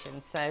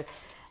organisations. So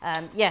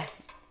yeah,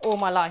 all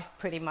my life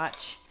pretty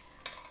much.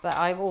 But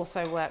I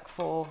also work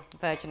for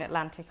Virgin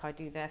Atlantic. I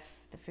do the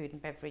food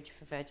and beverage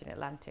for Virgin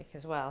Atlantic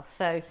as well.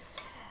 So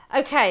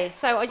okay,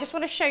 so I just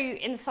want to show you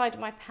inside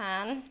my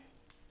pan.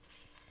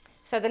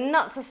 So the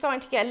nuts are starting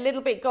to get a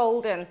little bit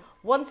golden.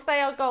 Once they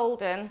are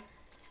golden,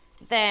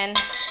 then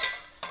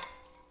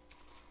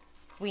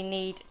we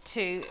need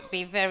to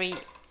be very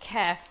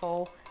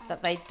careful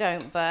that they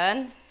don't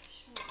burn.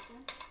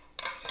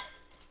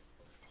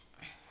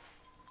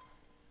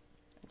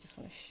 I just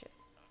want to show.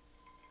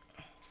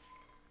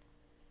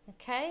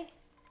 Okay.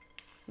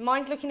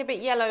 Mine's looking a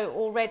bit yellow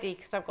already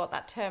because I've got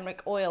that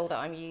turmeric oil that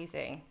I'm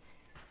using.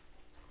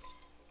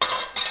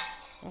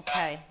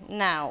 Okay,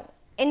 now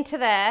into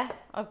there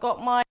I've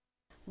got my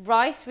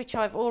rice, which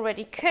I've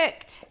already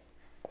cooked.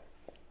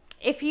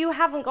 If you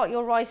haven't got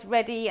your rice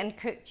ready and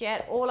cooked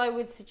yet, all I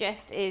would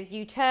suggest is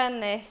you turn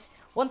this,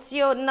 once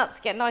your nuts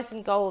get nice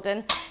and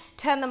golden,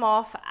 turn them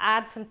off,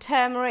 add some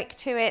turmeric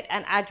to it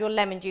and add your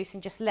lemon juice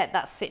and just let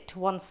that sit to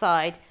one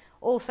side.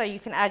 Also, you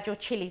can add your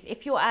chilies.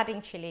 If you're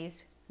adding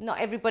chilies, not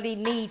everybody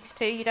needs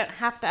to. You don't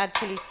have to add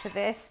chilies to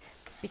this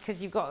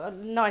because you've got a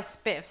nice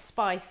bit of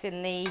spice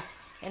in the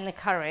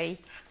curry.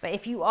 But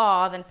if you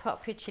are, then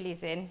put your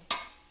chilies in.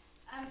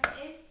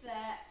 Is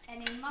there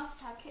any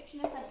must-have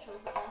kitchen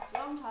essentials that last a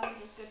long time,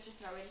 just good to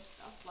throw in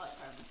stuff like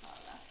garam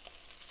masala?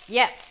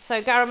 Yep,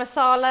 so garam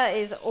masala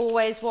is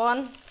always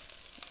one.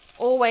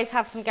 Always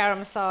have some garam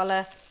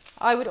masala.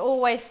 I would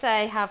always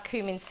say have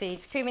cumin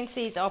seeds. Cumin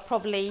seeds are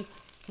probably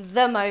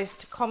the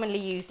most commonly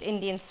used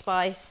Indian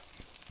spice.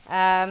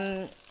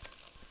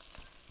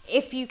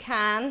 If you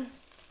can,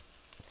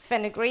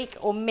 fenugreek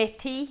or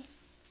methi,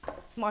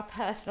 it's my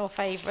personal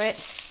favourite.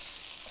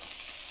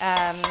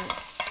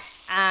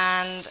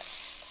 And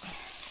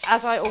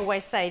as I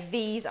always say,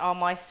 these are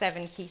my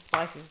 7 key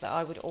spices that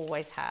I would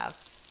always have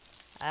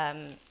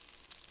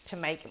to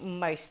make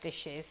most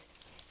dishes.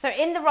 So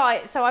in the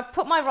rice, so I've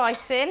put my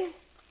rice in,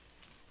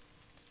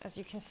 as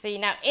you can see.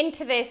 Now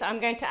into this, I'm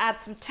going to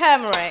add some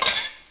turmeric.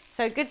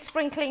 So a good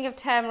sprinkling of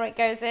turmeric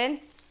goes in.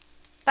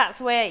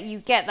 That's where you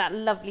get that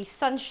lovely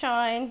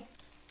sunshine.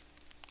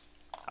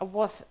 I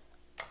was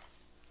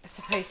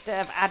supposed to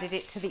have added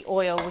it to the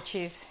oil, which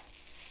is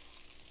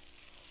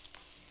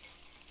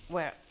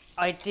where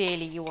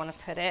ideally you want to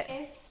put it.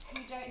 If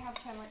you don't have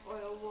turmeric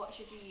oil, what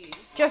should you use?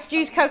 Just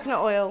use coconut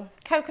oil.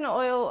 Coconut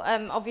oil,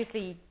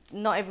 obviously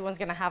not everyone's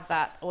going to have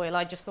that oil.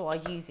 I just thought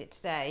I'd use it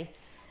today.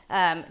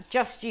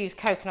 Just use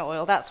coconut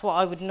oil. That's what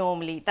I would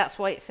normally, that's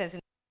why it says in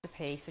the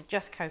recipe. So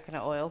just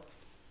coconut oil.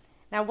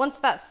 Now once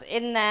that's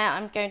in there,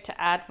 I'm going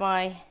to add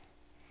my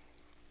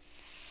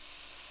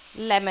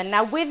lemon.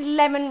 Now with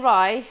lemon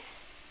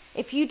rice,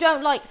 if you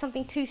don't like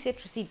something too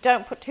citrusy,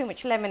 don't put too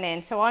much lemon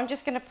in. So I'm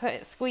just going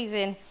to squeeze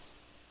in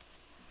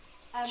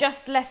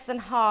just less than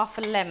half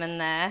a lemon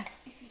there.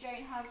 If you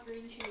don't have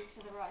green chilies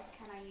for the rice,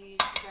 can I use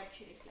red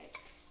chili flakes?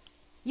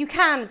 You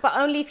can, but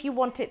only if you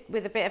want it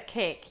with a bit of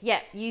kick.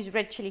 Yeah, use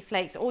red chili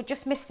flakes or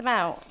just miss them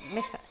out.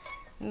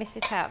 Miss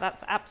it out.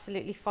 That's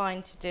absolutely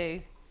fine to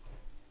do.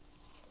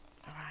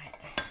 All right.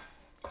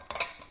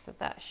 So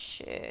that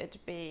should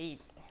be...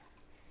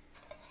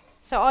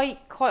 So I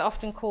quite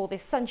often call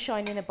this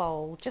sunshine in a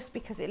bowl, just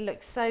because it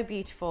looks so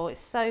beautiful. It's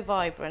so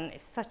vibrant.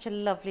 It's such a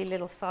lovely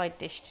little side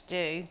dish to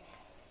do.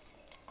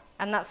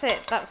 And that's it.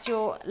 That's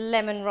your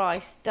lemon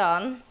rice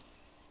done.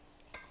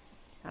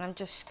 And I'm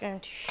just going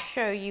to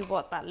show you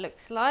what that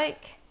looks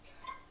like.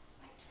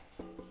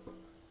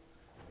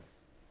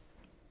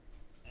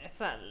 It's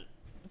that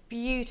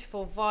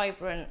beautiful,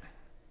 vibrant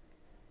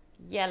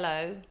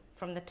yellow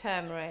from the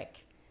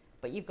turmeric.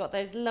 But you've got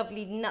those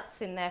lovely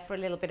nuts in there for a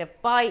little bit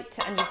of bite,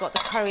 and you've got the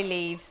curry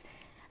leaves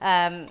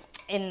in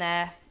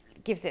there.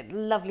 It gives it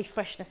lovely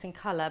freshness and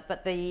colour,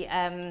 but the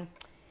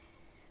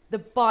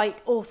bite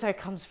also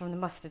comes from the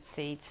mustard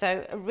seed.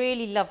 So a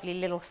really lovely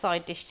little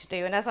side dish to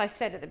do. And as I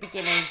said at the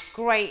beginning,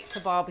 great for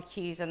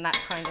barbecues and that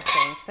kind of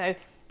thing. So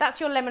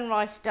that's your lemon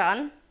rice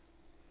done.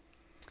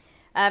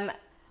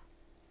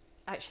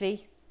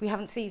 Actually, we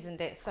haven't seasoned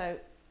it. So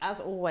as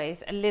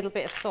always, a little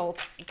bit of salt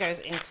goes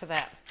into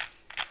that.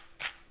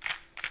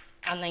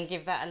 And then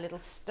give that a little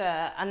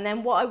stir. And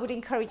then what I would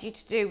encourage you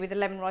to do with the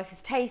lemon rice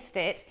is taste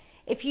it.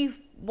 If you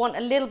want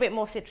a little bit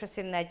more citrus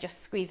in there,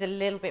 just squeeze a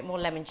little bit more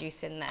lemon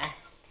juice in there.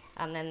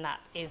 And then that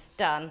is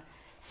done.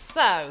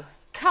 So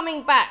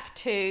coming back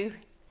to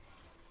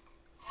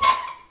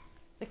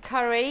the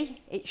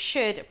curry, it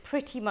should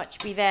pretty much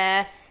be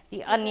there.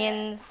 The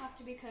onions. Does it have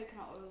to be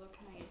coconut oil, or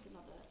can I use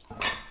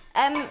another type?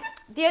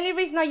 The only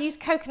reason I use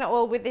coconut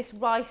oil with this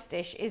rice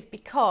dish is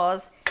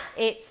because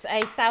it's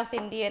a South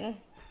Indian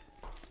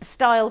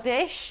style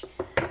dish,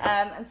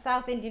 and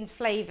South Indian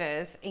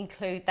flavours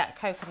include that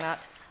coconut.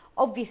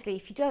 Obviously,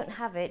 if you don't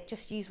have it,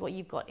 just use what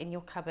you've got in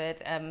your cupboard.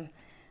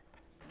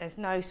 There's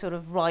no sort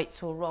of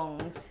rights or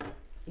wrongs.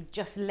 It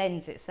just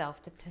lends itself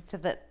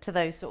to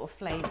those sort of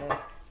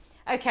flavours.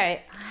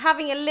 Okay,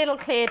 having a little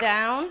clear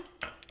down,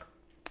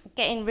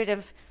 getting rid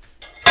of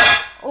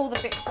all the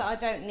bits that I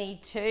don't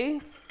need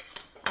to,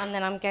 and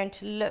then I'm going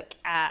to look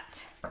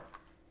at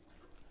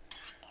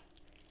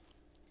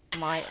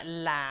my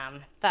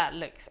lamb. That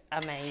looks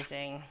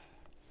amazing.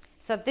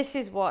 So this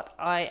is what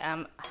I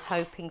am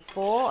hoping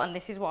for, and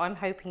this is what I'm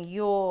hoping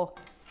your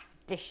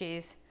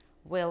dishes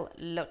will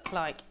look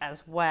like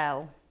as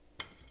well.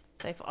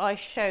 So if I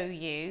show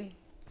you,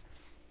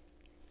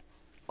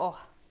 oh,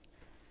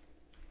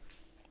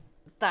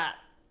 that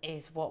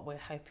is what we're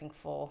hoping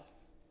for.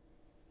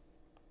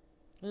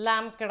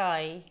 Lamb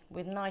Karahi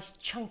with nice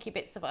chunky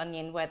bits of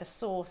onion where the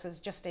sauce is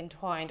just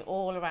entwined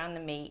all around the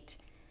meat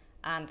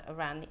and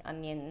around the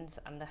onions,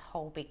 and the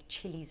whole big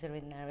chilies are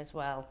in there as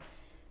well.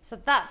 So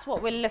that's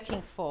what we're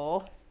looking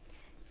for.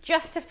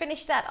 Just to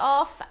finish that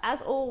off,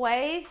 as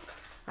always,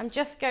 I'm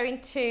just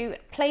going to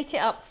plate it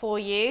up for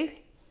you,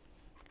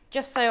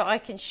 just so I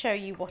can show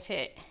you what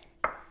it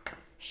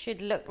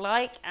should look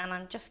like. And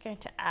I'm just going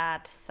to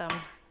add some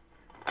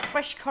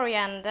fresh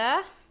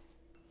coriander.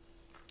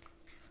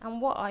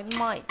 And what I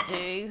might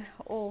do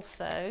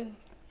also,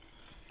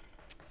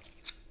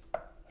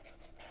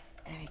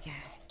 there we go,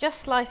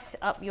 just slice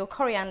up your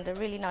coriander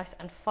really nice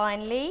and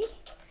finely,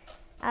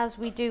 as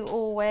we do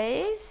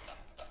always.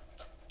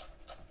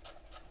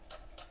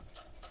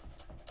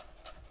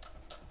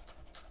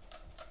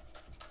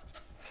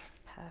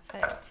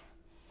 Perfect.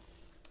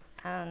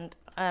 And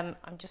I'm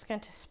just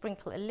going to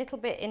sprinkle a little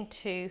bit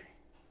into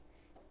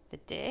the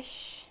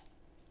dish,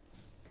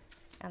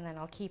 and then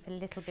I'll keep a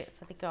little bit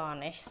for the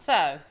garnish.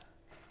 So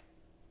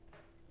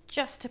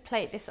just to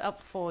plate this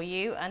up for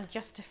you, and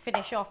just to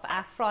finish off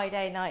our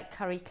Friday night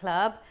curry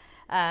club,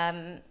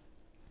 I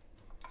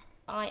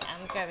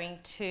am going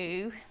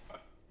to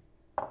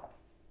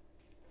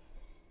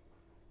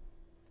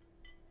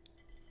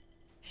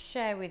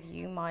share with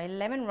you my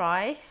lemon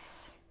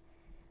rice,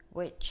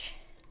 which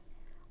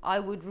I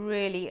would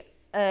really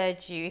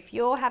urge you, if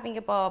you're having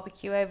a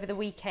barbecue over the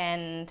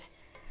weekend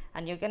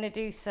and you're going to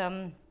do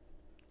some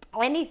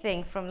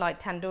anything from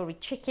like tandoori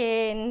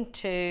chicken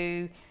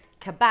to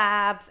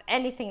kebabs,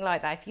 anything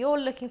like that, if you're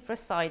looking for a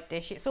side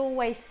dish, it's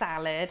always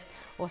salad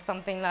or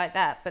something like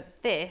that,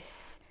 but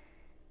this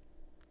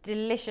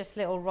delicious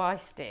little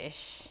rice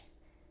dish,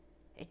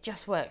 it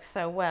just works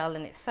so well,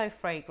 and it's so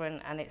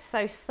fragrant and it's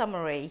so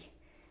summery.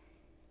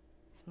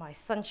 It's my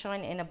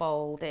sunshine in a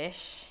bowl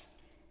dish.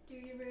 Do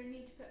you really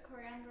need to put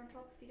coriander on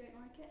top if you don't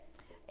like it?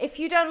 If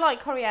you don't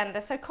like coriander,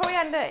 so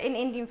coriander in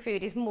Indian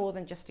food is more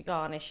than just a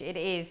garnish. It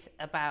is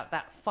about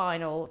that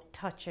final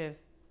touch of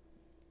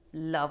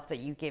love that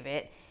you give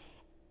it.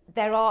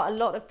 There are a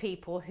lot of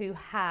people who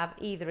have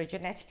either a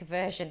genetic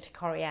aversion to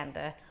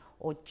coriander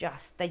or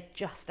they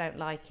just don't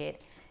like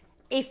it.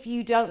 If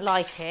you don't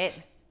like it,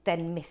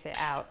 then miss it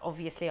out.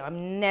 Obviously,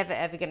 I'm never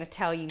ever going to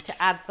tell you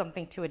to add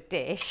something to a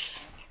dish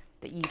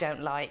that you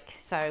don't like.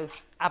 So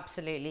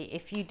absolutely,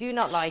 if you do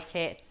not like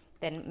it,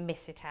 then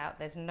miss it out.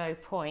 There's no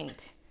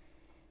point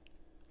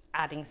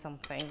adding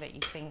something that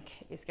you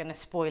think is going to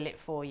spoil it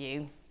for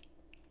you.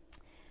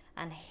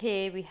 And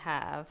here we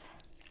have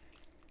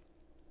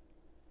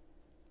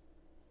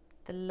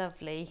the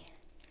lovely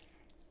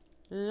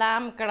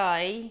Lamb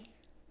Karahi,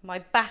 my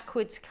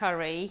backwards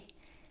curry,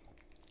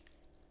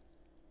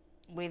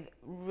 with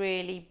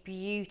really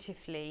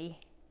beautifully,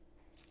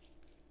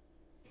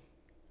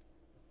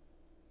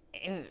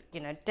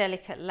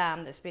 delicate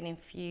lamb that's been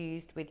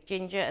infused with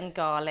ginger and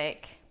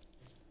garlic.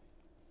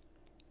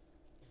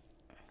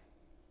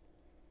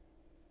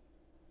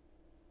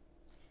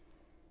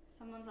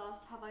 Someone's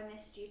asked, have I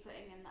missed you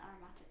putting in the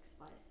aromatic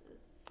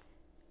spices?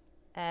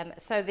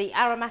 So the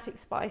aromatic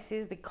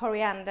spices, the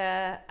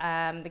coriander,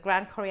 the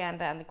ground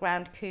coriander and the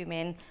ground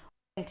cumin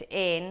went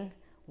in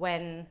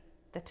when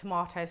the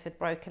tomatoes had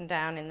broken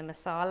down in the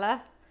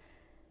masala,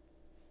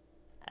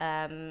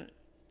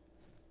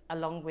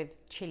 along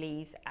with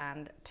chilies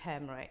and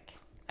turmeric.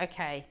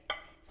 Okay,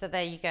 so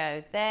there you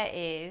go. There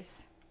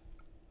is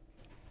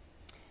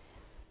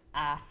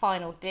our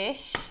final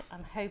dish.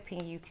 I'm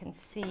hoping you can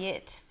see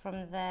it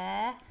from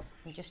there.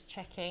 I'm just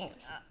checking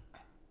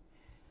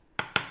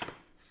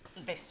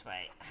this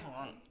way. Hang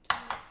on.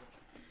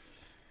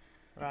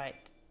 Right,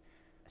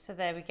 so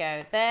there we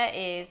go. There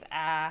is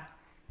our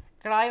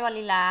Karahi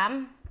wali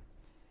lamb,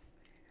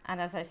 and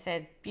as I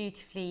said,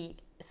 beautifully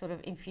sort of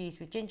infused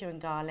with ginger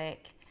and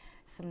garlic,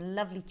 some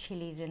lovely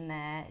chilies in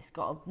there. It's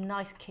got a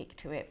nice kick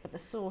to it, but the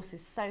sauce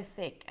is so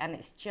thick and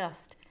it's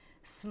just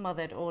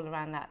smothered all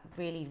around that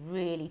really,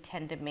 really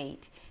tender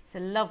meat. It's a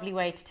lovely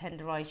way to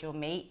tenderize your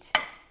meat.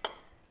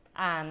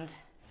 And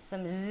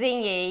some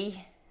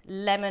zingy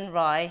lemon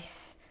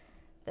rice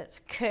that's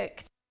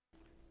cooked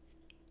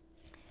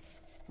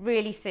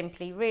really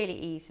simply, really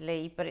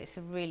easily, but it's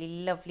a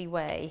really lovely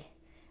way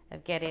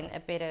of getting a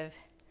bit of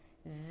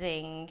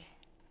zing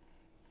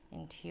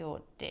into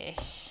your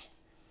dish.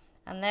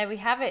 And there we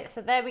have it.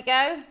 So there we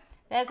go.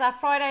 There's our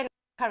Friday night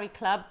curry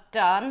club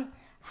done.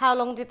 How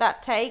long did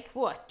that take?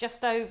 What,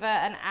 just over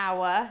an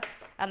hour?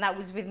 And that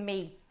was with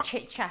me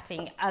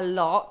chit-chatting a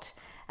lot.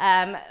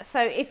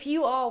 So if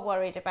you are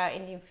worried about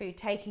Indian food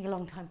taking a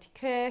long time to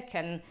cook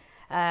and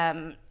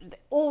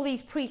all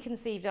these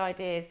preconceived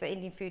ideas that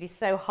Indian food is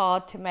so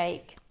hard to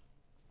make,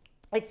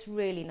 it's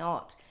really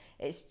not.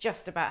 It's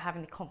just about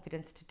having the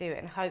confidence to do it,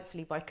 and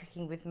hopefully by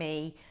cooking with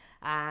me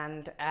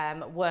and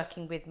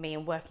working with me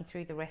and working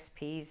through the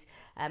recipes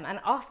and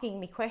asking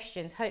me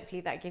questions,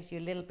 hopefully that gives you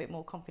a little bit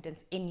more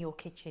confidence in your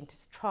kitchen to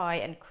try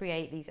and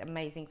create these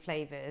amazing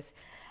flavours.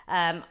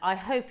 I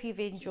hope you've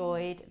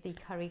enjoyed the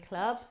curry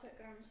club. Put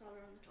garam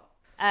masala on the top.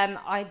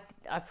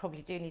 I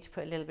probably do need to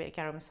put a little bit of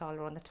garam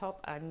masala on the top.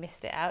 I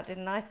missed it out,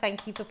 didn't I?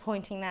 Thank you for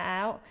pointing that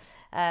out.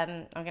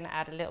 I'm going to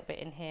add a little bit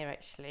in here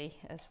actually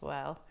as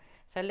well.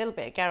 So a little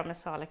bit of garam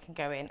masala can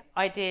go in.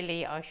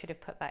 Ideally, I should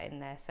have put that in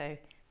there, so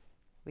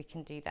we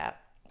can do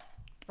that.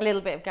 A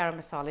little bit of garam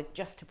masala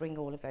just to bring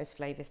all of those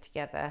flavours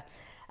together.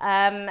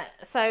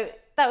 So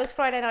that was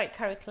Friday Night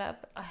Curry Club.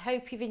 I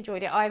hope you've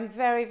enjoyed it. I'm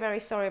very, very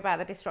sorry about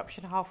the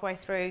disruption halfway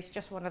through. It's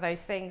just one of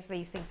those things.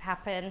 These things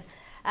happen.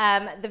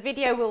 The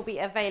video will be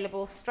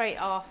available straight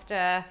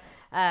after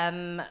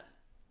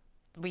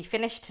we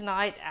finish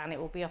tonight, and it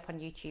will be up on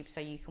YouTube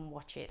so you can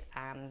watch it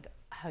and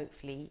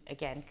hopefully,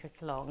 again, cook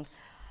along.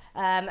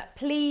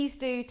 Please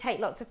do take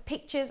lots of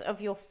pictures of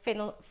your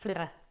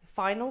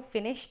final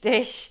finished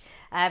dish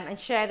and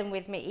share them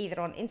with me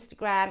either on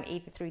Instagram,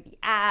 either through the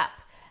app,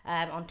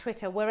 on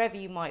Twitter, wherever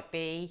you might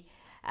be.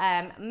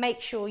 Make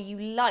sure you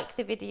like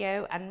the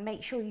video and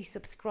make sure you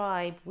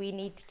subscribe. We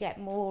need to get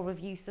more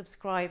of you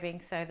subscribing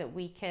so that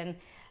we can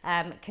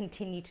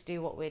continue to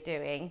do what we're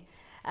doing.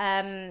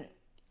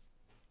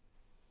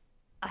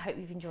 I hope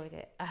you've enjoyed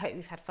it. I hope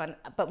you've had fun.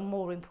 But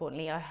more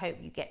importantly, I hope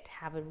you get to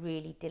have a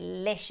really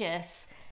delicious